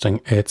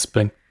podcasting, it's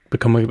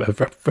become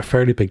a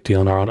fairly big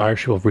deal in Ireland.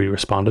 Irish people have really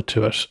responded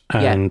to it.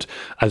 And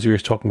as you were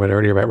talking about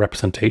earlier about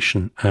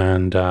representation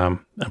and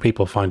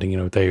people finding, you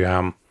know, they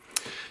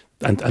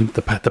and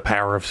the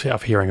power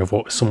of hearing of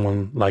what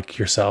someone like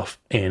yourself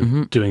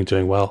in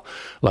doing well,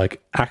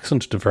 like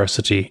accent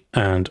diversity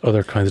and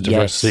other kinds of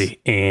diversity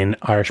in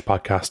Irish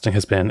podcasting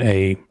has been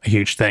a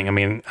huge thing. I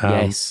mean,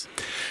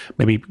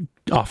 maybe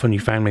often you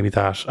found maybe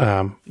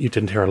that you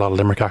didn't hear a lot of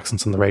Limerick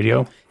accents on the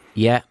radio.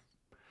 Yeah.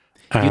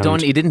 You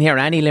didn't hear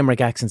any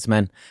Limerick accents,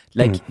 man.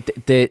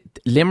 Like the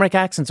Limerick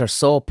accents are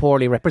so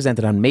poorly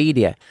represented on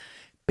media.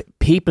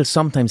 People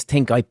sometimes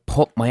think I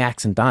put my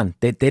accent on.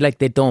 They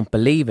don't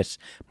believe it.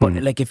 But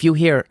like if you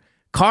hear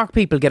Cork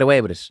people get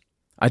away with it.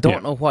 I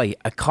don't know why.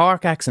 A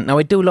Cork accent. Now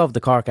I do love the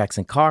Cork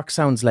accent. Cork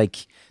sound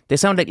like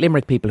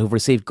Limerick people who've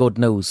received good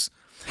news.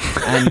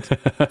 And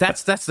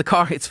that's the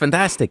Cork. It's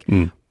fantastic.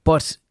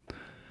 But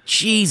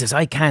Jesus,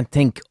 I can't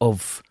think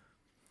of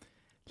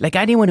like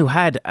anyone who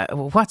had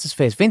what's his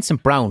face?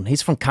 Vincent Brown.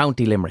 He's from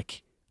County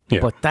Limerick. Yeah.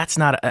 But that's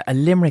not a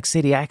Limerick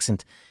City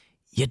accent.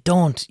 You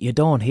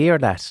don't hear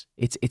that.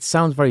 It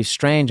sounds very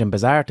strange and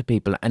bizarre to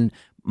people. And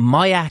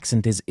my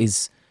accent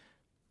is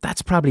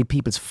that's probably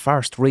people's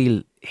first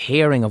real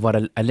hearing of what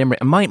a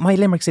Limerick. My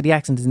Limerick City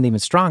accent isn't even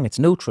strong. It's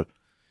neutral.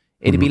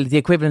 It'd be the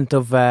equivalent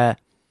of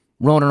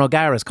Ronan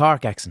O'Gara's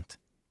Cork accent.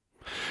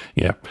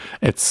 Yeah,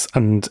 it's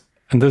and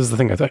this is the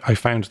thing. I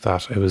found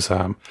that it was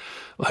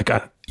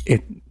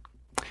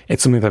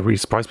it's something that really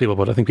surprised people.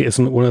 But I think it's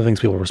one of the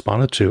things people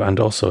responded to. And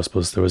also, I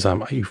suppose there was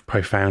you've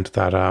probably found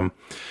that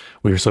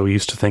we were so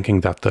used to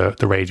thinking that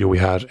the radio we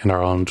had in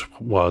Ireland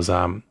was,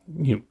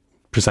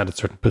 presented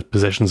certain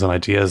positions and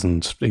ideas.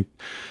 And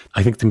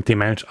I think the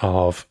amount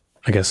of,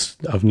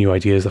 of new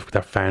ideas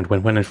that found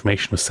when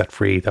information was set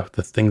free, that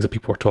the things that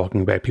people were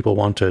talking about, people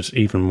wanted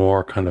even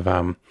more kind of,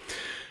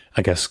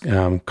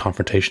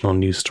 confrontational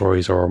news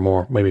stories or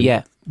more,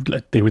 maybe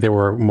they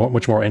were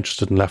much more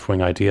interested in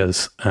left-wing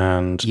ideas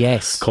and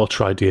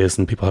cultural ideas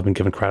than people have been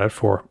given credit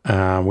for.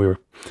 We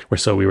were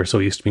so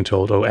used to being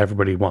told, oh,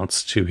 everybody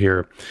wants to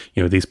hear,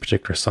 these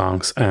particular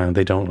songs, and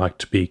they don't like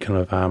to be kind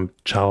of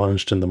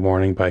challenged in the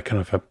morning by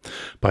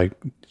by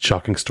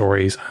shocking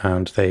stories,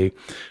 and they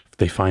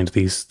find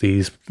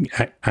these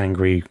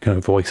angry kind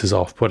of voices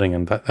off-putting,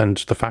 and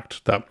the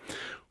fact that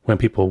when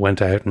people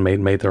went out and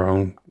made their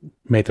own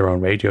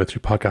radio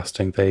through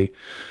podcasting,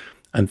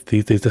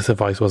 this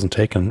advice wasn't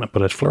taken,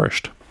 but it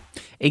flourished.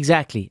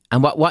 Exactly.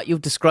 And what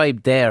you've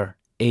described there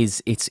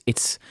is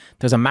it's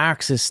there's a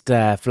Marxist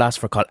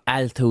philosopher called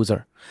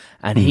Althusser,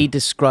 and he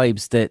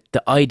describes the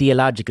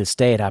ideological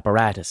state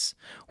apparatus,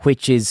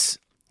 which is,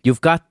 you've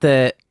got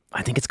I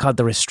think it's called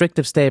the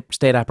restrictive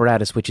state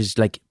apparatus, which is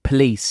like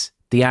police,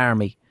 the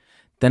army.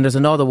 Then there's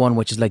another one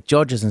which is like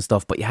judges and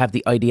stuff, but you have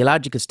the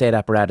ideological state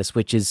apparatus,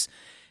 which is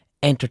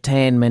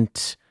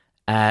entertainment,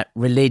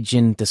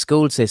 religion, the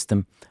school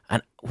system.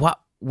 And what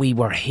we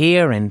were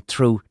hearing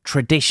through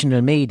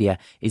traditional media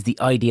is the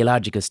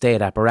ideological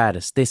state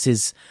apparatus. This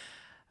is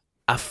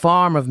a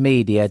form of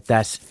media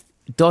that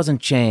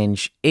doesn't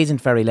change, isn't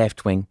very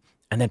left-wing,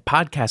 and then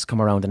podcasts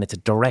come around and it's a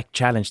direct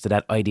challenge to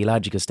that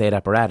ideological state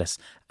apparatus.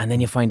 And then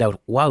you find out,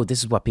 wow, this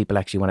is what people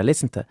actually want to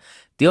listen to.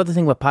 The other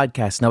thing with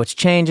podcasts, now it's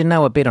changing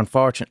now a bit,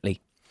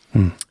 unfortunately.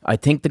 I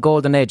think the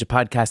golden age of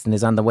podcasting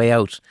is on the way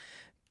out.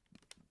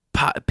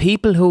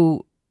 People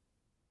who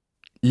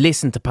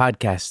listen to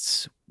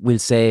podcasts we'll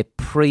say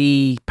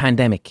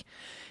pre-pandemic,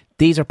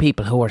 these are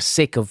people who are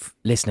sick of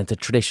listening to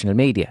traditional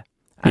media.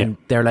 And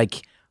they're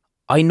like,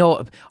 I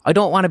know, I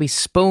don't want to be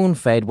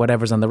spoon-fed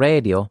whatever's on the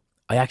radio.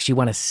 I actually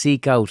want to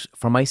seek out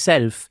for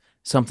myself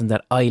something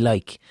that I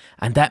like.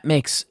 And that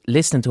makes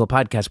listening to a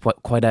podcast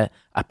quite a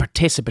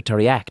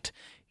participatory act.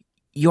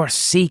 You're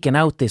seeking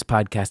out this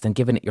podcast and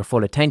giving it your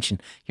full attention.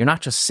 You're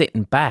not just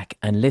sitting back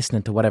and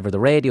listening to whatever the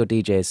radio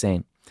DJ is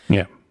saying.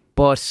 Yeah.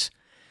 But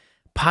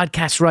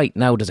podcasts right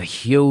now, there's a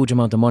huge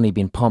amount of money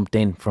being pumped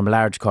in from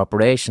large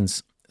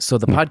corporations. So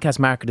the podcast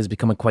market is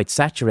becoming quite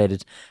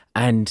saturated,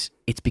 and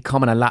it's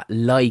becoming a lot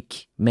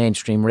like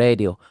mainstream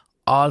radio.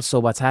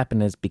 Also, what's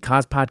happening is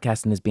because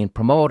podcasting is being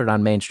promoted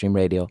on mainstream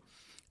radio,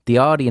 the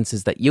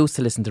audiences that used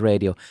to listen to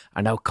radio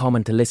are now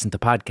coming to listen to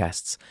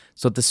podcasts.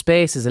 So the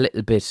space is a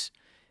little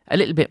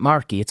bit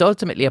murky. It's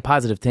ultimately a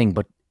positive thing,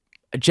 but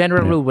a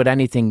general rule with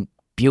anything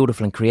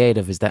beautiful and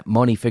creative is that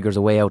money figures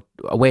a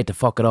way to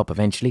fuck it up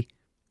eventually.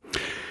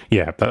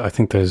 Yeah, but I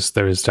think there is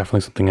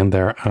definitely something in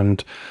there.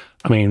 And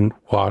I mean,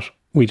 what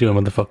we do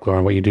in the folklore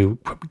and what you do,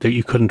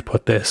 you couldn't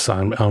put this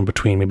on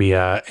between maybe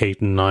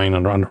 8 and 9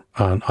 on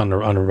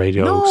a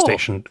radio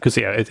station, because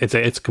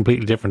it's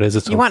completely different.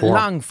 You want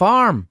long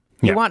form.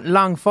 You want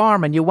long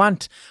form, and you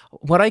want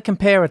what I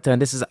compare it to, and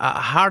this is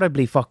a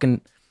horribly fucking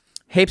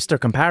hipster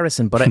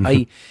comparison, but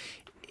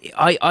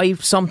I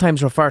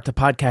sometimes refer to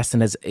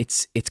podcasting as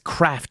it's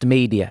craft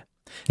media.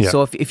 Yeah.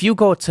 So if you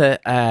go to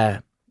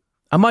a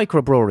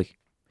microbrewery,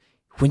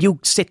 when you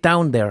sit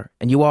down there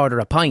and you order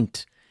a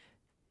pint,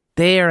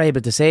 they're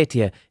able to say to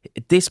you,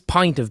 this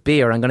pint of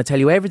beer, I'm going to tell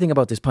you everything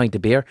about this pint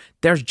of beer.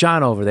 There's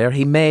John over there.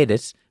 He made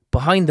it.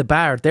 Behind the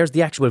bar, there's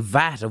the actual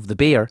vat of the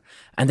beer.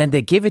 And then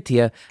they give it to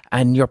you,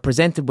 and you're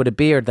presented with a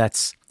beer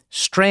that's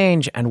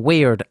strange and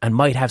weird and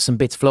might have some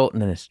bits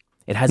floating in it.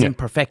 It has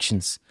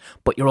imperfections,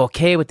 but you're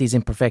okay with these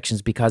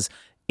imperfections because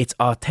it's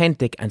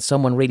authentic and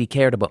someone really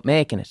cared about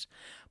making it.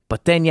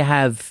 But then you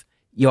have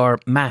your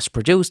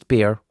mass-produced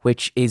beer,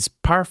 which is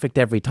perfect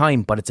every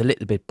time, but it's a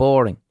little bit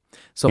boring.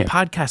 So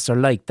podcasts are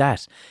like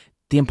that.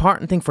 The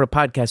important thing for a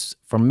podcast,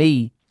 for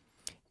me,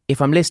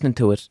 if I'm listening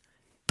to it,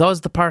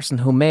 does the person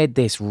who made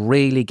this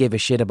really give a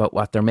shit about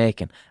what they're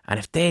making? And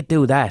if they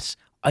do that,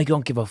 I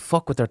don't give a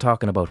fuck what they're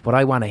talking about. What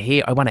I want to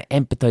hear, I want to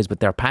empathise with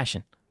their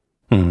passion.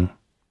 Mm.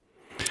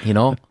 You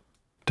know?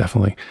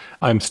 Definitely.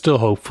 I'm still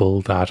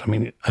hopeful that,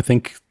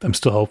 I'm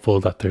still hopeful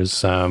that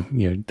there's,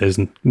 there's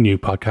new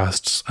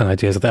podcasts and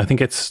ideas. I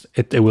think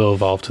it will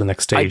evolve to the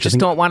next stage. I just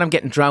don't want them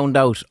getting drowned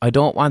out. I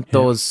don't want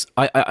those.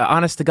 I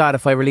honest to God,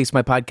 if I released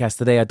my podcast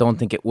today, I don't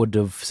think it would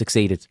have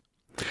succeeded.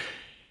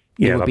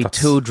 It would be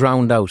too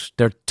drowned out.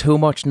 There's too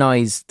much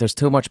noise. There's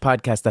too much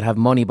podcasts that have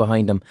money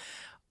behind them.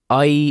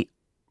 I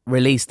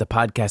released a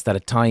podcast at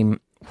a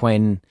time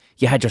when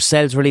you had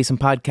yourselves releasing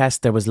podcasts.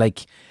 There was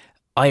like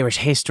Irish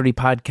history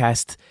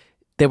podcast.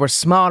 They were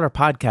smaller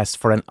podcasts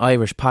for an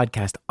Irish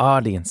podcast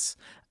audience,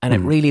 and it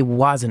really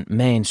wasn't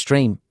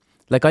mainstream.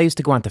 Like, I used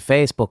to go onto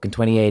Facebook in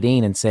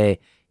 2018 and say,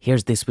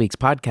 here's this week's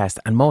podcast,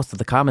 and most of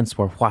the comments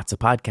were, what's a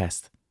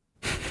podcast?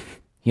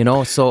 You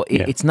know, so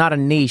it's not a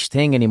niche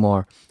thing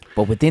anymore.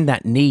 But within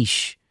that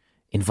niche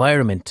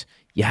environment,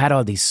 you had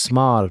all these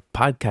small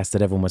podcasts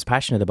that everyone was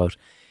passionate about.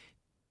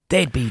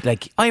 They'd be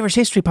like, Irish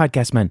history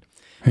podcast, man.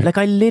 Yeah. Like,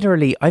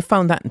 I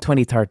found that in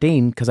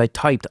 2013 because I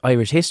typed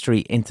Irish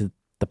history into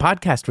the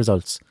podcast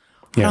results.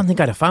 I don't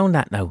think I'd have found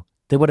that now.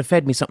 They would have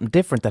fed me something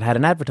different that had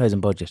an advertising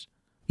budget.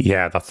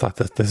 Yeah, that's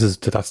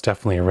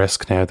definitely a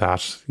risk now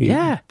that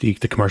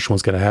the commercial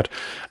ones get ahead.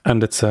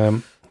 And it's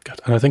and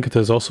I think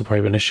there's also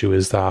probably an issue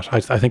is that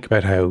I think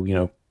about how,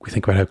 we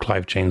think about how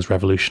Clive James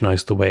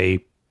revolutionised the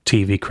way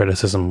TV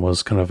criticism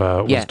was kind of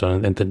was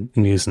done in the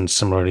news, and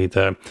similarly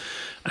in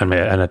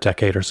a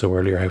decade or so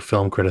earlier, how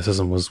film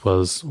criticism was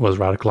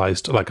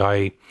radicalised. Like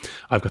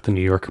I've got the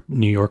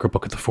New Yorker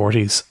book of the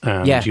 40s,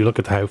 and you look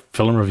at how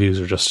film reviews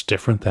are just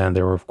different then.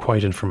 They were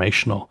quite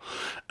informational,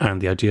 and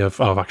the idea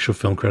of actual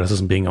film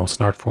criticism being almost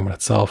an art form in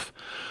itself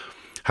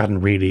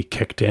hadn't really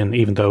kicked in,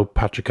 even though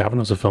Patrick Gavin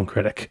was a film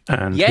critic,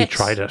 and he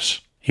tried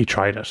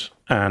it,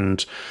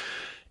 and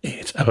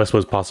I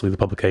suppose possibly the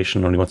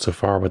publication only went so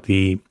far, but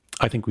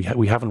I think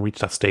we haven't reached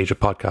that stage of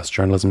podcast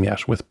journalism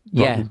yet with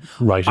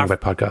writing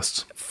about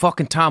podcasts.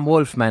 Fucking Tom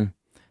Wolfe, man.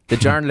 The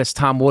journalist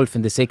Tom Wolfe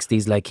in the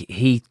 60s, like,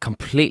 he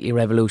completely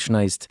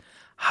revolutionised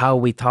how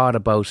we thought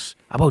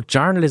about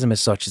journalism as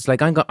such. It's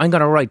like, I'm going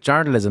to write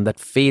journalism that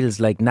feels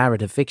like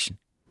narrative fiction.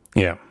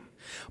 Yeah.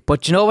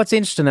 But you know what's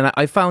interesting? And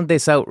I found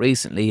this out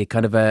recently,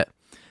 kind of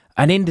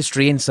an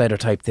industry insider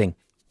type thing.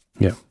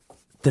 Yeah.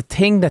 The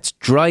thing that's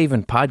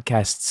driving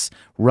podcasts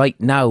right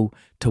now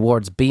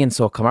towards being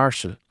so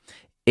commercial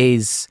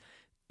is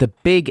the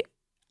big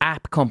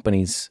app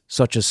companies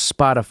such as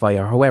Spotify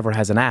or whoever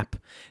has an app.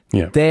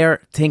 Yeah.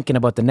 They're thinking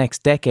about the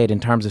next decade in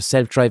terms of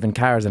self-driving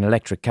cars and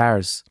electric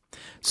cars.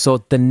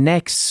 So the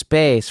next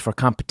space for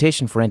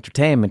competition for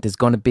entertainment is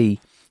going to be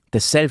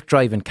the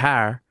self-driving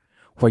car,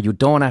 where you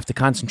don't have to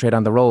concentrate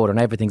on the road and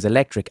everything's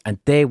electric, and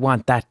they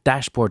want that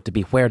dashboard to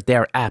be where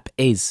their app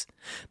is.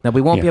 Now,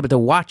 we won't be able to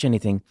watch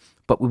anything,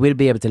 but we will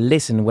be able to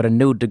listen with a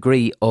new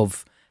degree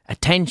of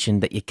attention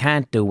that you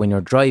can't do when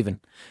you're driving.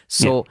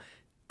 So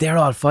they're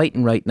all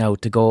fighting right now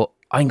to go,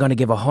 I'm going to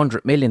give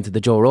 100 million to the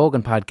Joe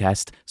Rogan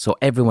podcast so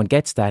everyone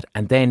gets that.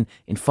 And then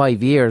in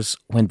 5 years,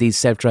 when these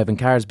self-driving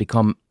cars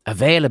become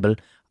available,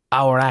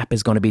 our app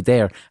is going to be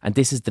there. And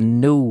this is the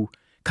new...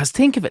 Because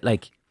think of it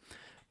like,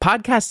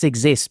 podcasts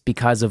exist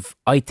because of,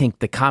 I think,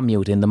 the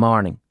commute in the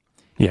morning.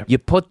 Yeah. You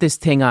put this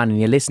thing on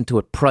and you listen to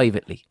it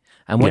privately.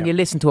 And when you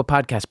listen to a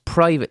podcast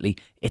privately,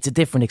 it's a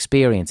different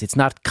experience. It's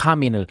not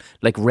communal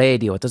like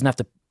radio. It doesn't have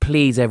to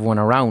please everyone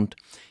around.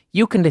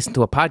 You can listen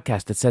to a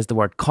podcast that says the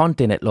word cunt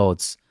in it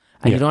loads.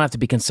 And you don't have to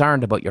be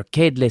concerned about your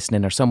kid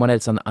listening or someone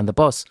else on the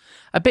bus.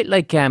 A bit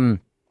like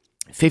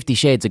 50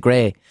 Shades of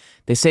Grey.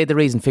 They say the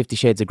reason 50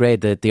 Shades of Grey,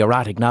 the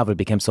erotic novel,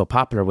 became so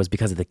popular was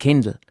because of the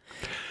Kindle.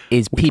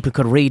 Is people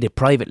could read it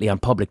privately on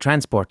public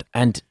transport.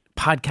 And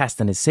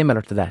podcasting is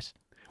similar to that.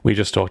 We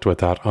just talked about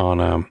that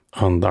on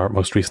our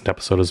most recent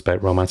episode is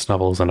about romance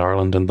novels and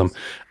Ireland in them.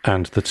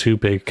 And the two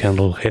big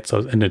Kindle hits,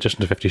 in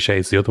addition to 50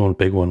 Shades, the other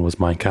big one was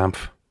Mein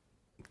Kampf.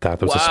 There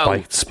was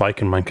a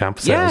spike in Mein Kampf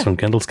sales when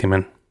Kindles came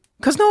in.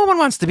 Because no one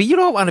wants to be, you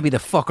don't want to be the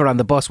fucker on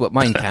the bus with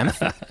Mein Kampf.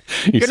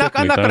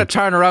 I'm not going to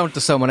turn around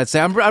to someone and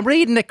say, I'm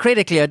reading it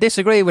critically, I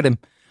disagree with him.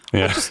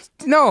 Yeah.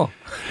 No,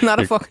 not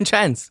a fucking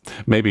chance.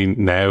 Maybe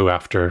now,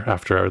 after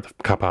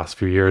the past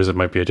few years, it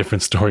might be a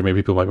different story.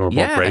 Maybe people might be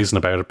more brazen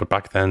about it. But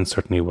back then,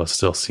 certainly it was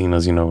still seen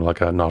as, like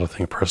not a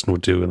thing a person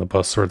would do in the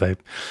bus. Or I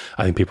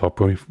think people are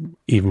probably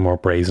even more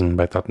brazen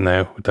about that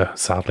now,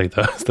 sadly,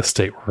 the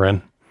state we're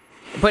in.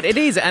 But it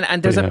is,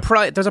 and there's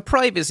a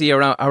privacy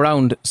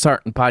around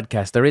certain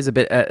podcasts. There is a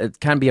bit, it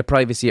can be a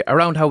privacy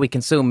around how we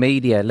consume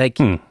media. Like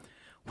when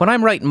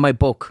I'm writing my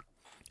book,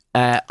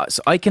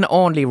 so I can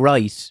only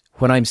write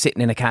when I'm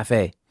sitting in a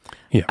cafe.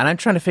 Yeah. And I'm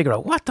trying to figure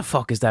out what the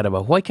fuck is that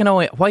about? Why can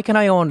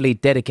I only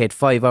dedicate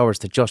 5 hours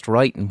to just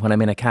writing when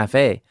I'm in a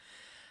cafe?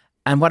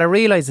 And what I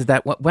realise is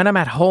that when I'm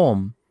at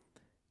home,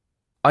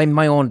 I'm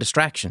my own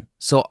distraction.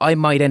 So I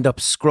might end up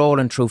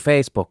scrolling through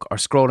Facebook or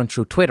scrolling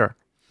through Twitter.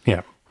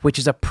 Yeah. Which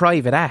is a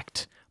private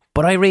act.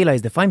 But I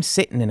realised if I'm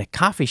sitting in a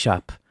coffee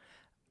shop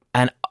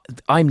and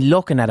I'm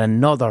looking at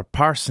another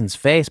person's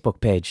Facebook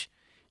page,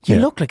 you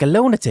look like a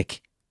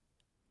lunatic.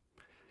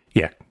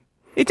 Yeah.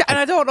 And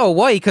I don't know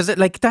why, because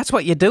that's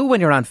what you do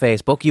when you're on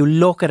Facebook. You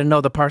look at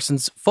another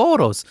person's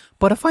photos.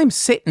 But if I'm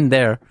sitting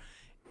there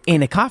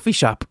in a coffee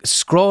shop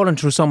scrolling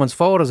through someone's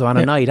photos on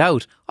a night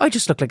out, I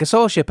just look like a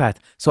sociopath.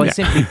 So I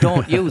simply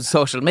don't use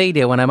social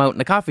media when I'm out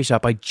in a coffee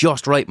shop. I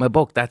just write my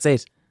book. That's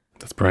it.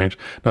 That's brilliant.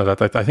 No,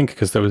 that I think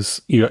because there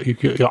was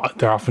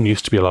there often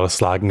used to be a lot of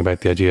slagging about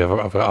the idea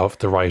of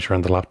the writer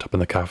and the laptop in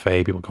the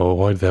cafe. People go,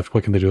 why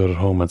can they do it at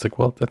home? And it's like,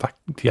 well,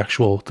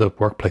 the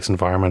workplace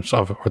environment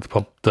or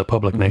the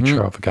public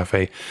nature of a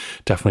cafe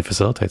definitely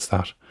facilitates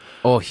that.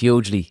 Oh,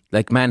 hugely.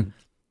 Like, man,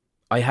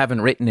 I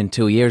haven't written in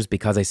 2 years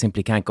because I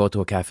simply can't go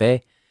to a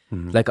cafe.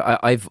 Like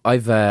I've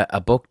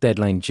a book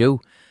deadline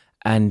due,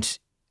 and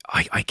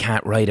I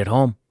can't write at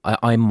home.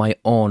 I'm my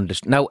own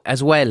now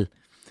as well.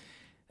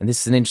 And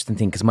this is an interesting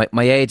thing because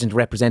my agent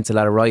represents a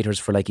lot of writers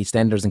for like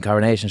EastEnders and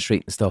Coronation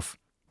Street and stuff.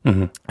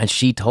 And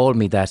she told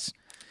me that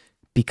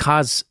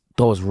because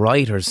those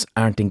writers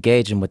aren't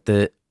engaging with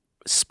the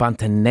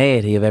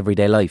spontaneity of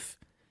everyday life,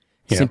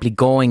 simply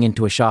going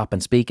into a shop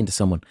and speaking to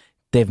someone,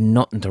 they've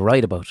nothing to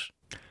write about.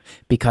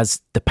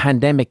 Because the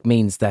pandemic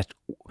means that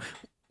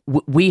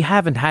we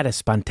haven't had a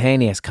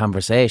spontaneous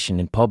conversation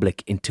in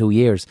public in 2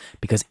 years,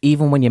 because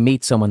even when you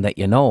meet someone that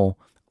you know,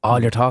 all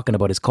you're talking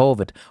about is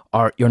COVID,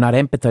 or you're not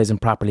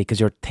empathizing properly because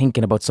you're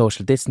thinking about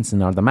social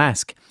distancing or the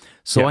mask.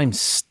 So I'm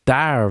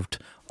starved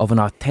of an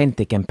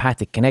authentic,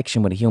 empathic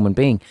connection with a human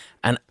being.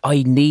 And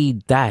I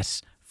need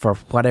that for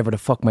whatever the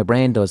fuck my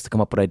brain does to come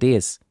up with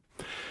ideas.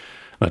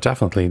 No,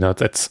 definitely. No,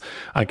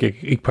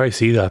 you probably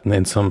see that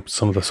in some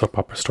of the soap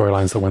opera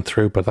storylines that went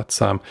through, but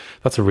that's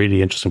a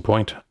really interesting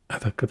point. I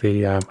think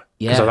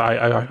because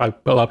a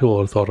lot of people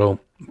would have thought,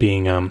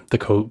 being the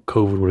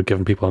COVID would have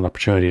given people an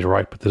opportunity to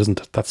write, but it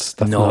isn't. That's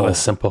not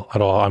as simple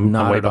at all. I'm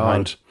way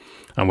behind.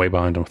 I'm way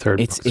behind on third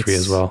book 3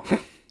 as well.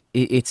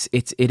 It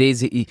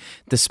is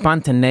the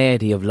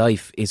spontaneity of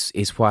life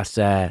is what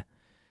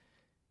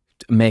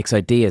makes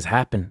ideas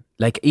happen.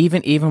 Like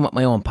even with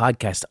my own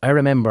podcast, I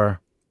remember.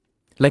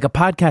 Like a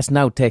podcast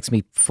now takes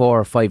me 4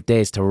 or 5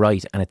 days to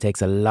write, and it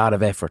takes a lot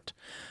of effort.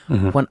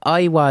 When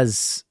I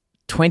was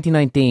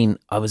 2019,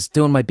 I was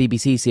doing my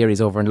BBC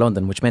series over in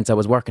London, which meant I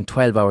was working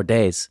 12-hour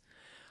days.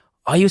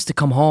 I used to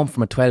come home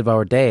from a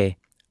 12-hour day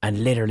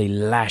and literally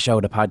lash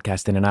out a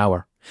podcast in an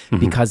hour,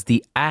 because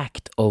the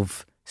act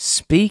of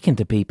speaking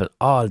to people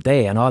all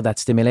day and all that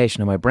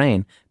stimulation in my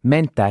brain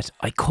meant that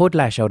I could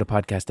lash out a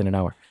podcast in an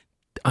hour.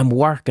 I'm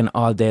working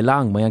all day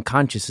long. My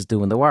unconscious is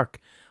doing the work.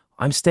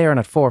 I'm staring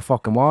at 4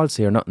 fucking walls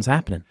here. Nothing's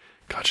happening.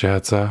 Gotcha.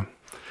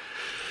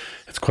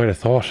 It's quite a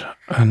thought.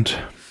 And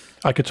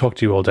I could talk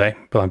to you all day,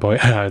 but boy,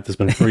 there's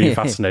been a really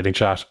fascinating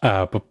chat.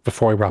 But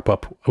before we wrap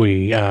up,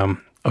 we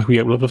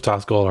would love to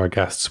ask all our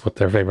guests what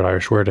their favourite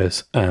Irish word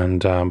is.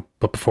 And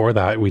but before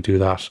that, we do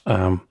that.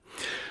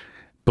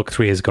 book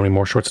 3 is going to be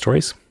more short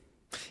stories.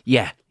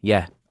 Yeah.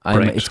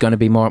 Brilliant. It's going to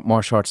be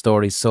more short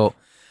stories. So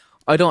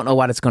I don't know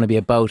what it's going to be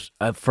about.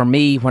 For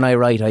me, when I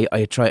write,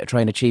 I try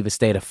and achieve a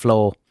state of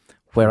flow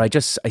where I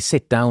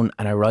sit down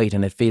and I write,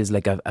 and it feels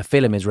like a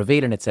film is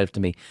revealing itself to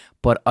me.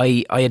 But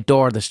I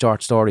adore the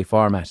short story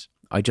format.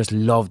 I just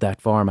love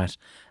that format,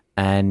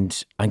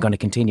 and I'm going to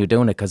continue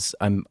doing it because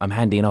I'm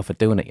handy enough at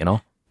doing it, you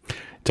know.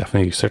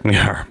 Definitely, you certainly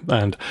are.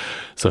 And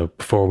so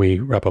before we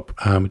wrap up,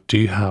 do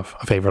you have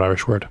a favourite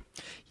Irish word?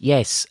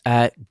 Yes,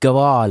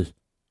 gabhal,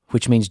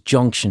 which means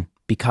junction,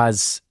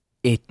 because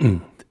it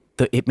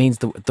means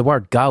the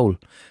word gowl.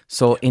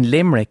 So in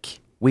Limerick,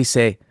 we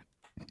say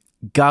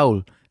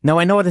gowl. Now,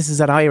 I know this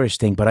is an Irish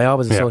thing, but I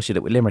always associate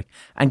it with Limerick.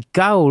 And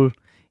gowl,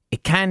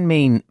 it can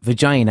mean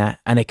vagina,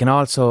 and it can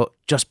also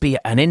just be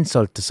an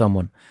insult to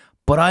someone.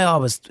 But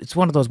it's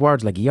one of those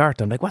words like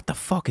yart. I'm like, what the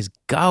fuck is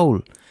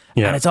gowl?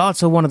 Yeah. And it's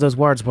also one of those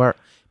words where,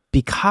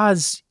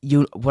 because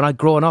when I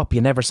growing up,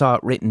 you never saw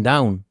it written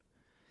down.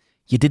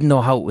 You didn't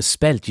know how it was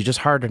spelt. You just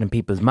heard it in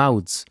people's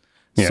mouths.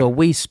 Yeah. So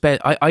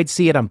I'd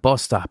see it on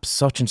bus stops,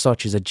 such and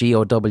such is a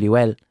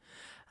GOWL.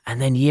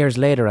 And then years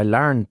later, I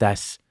learned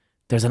that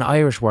there's an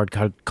Irish word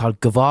called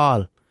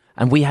gabhal.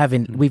 And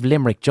we've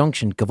Limerick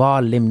Junction,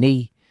 Gabhal,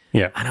 Limney.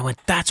 Yeah. And I went,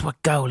 that's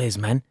what gowl is,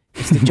 man.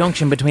 It's the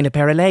junction between a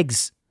pair of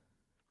legs.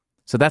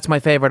 So that's my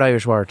favourite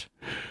Irish word.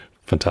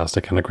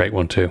 Fantastic, and a great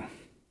one too.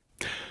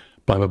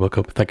 Blind Book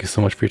Up, thank you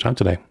so much for your time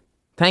today.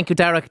 Thank you,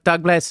 Derek.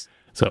 God bless.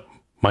 So,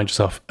 mind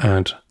yourself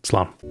and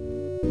slán.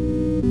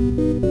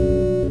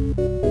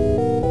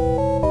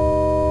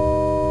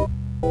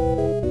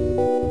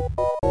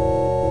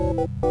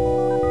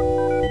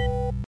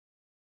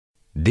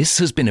 This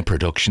has been a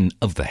production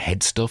of the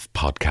Head Stuff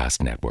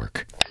Podcast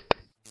Network.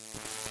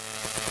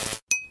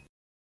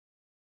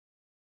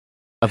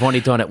 I've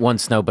only done it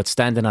once now, but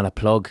standing on a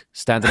plug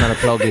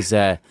is,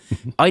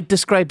 I'd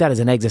describe that as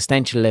an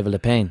existential level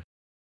of pain.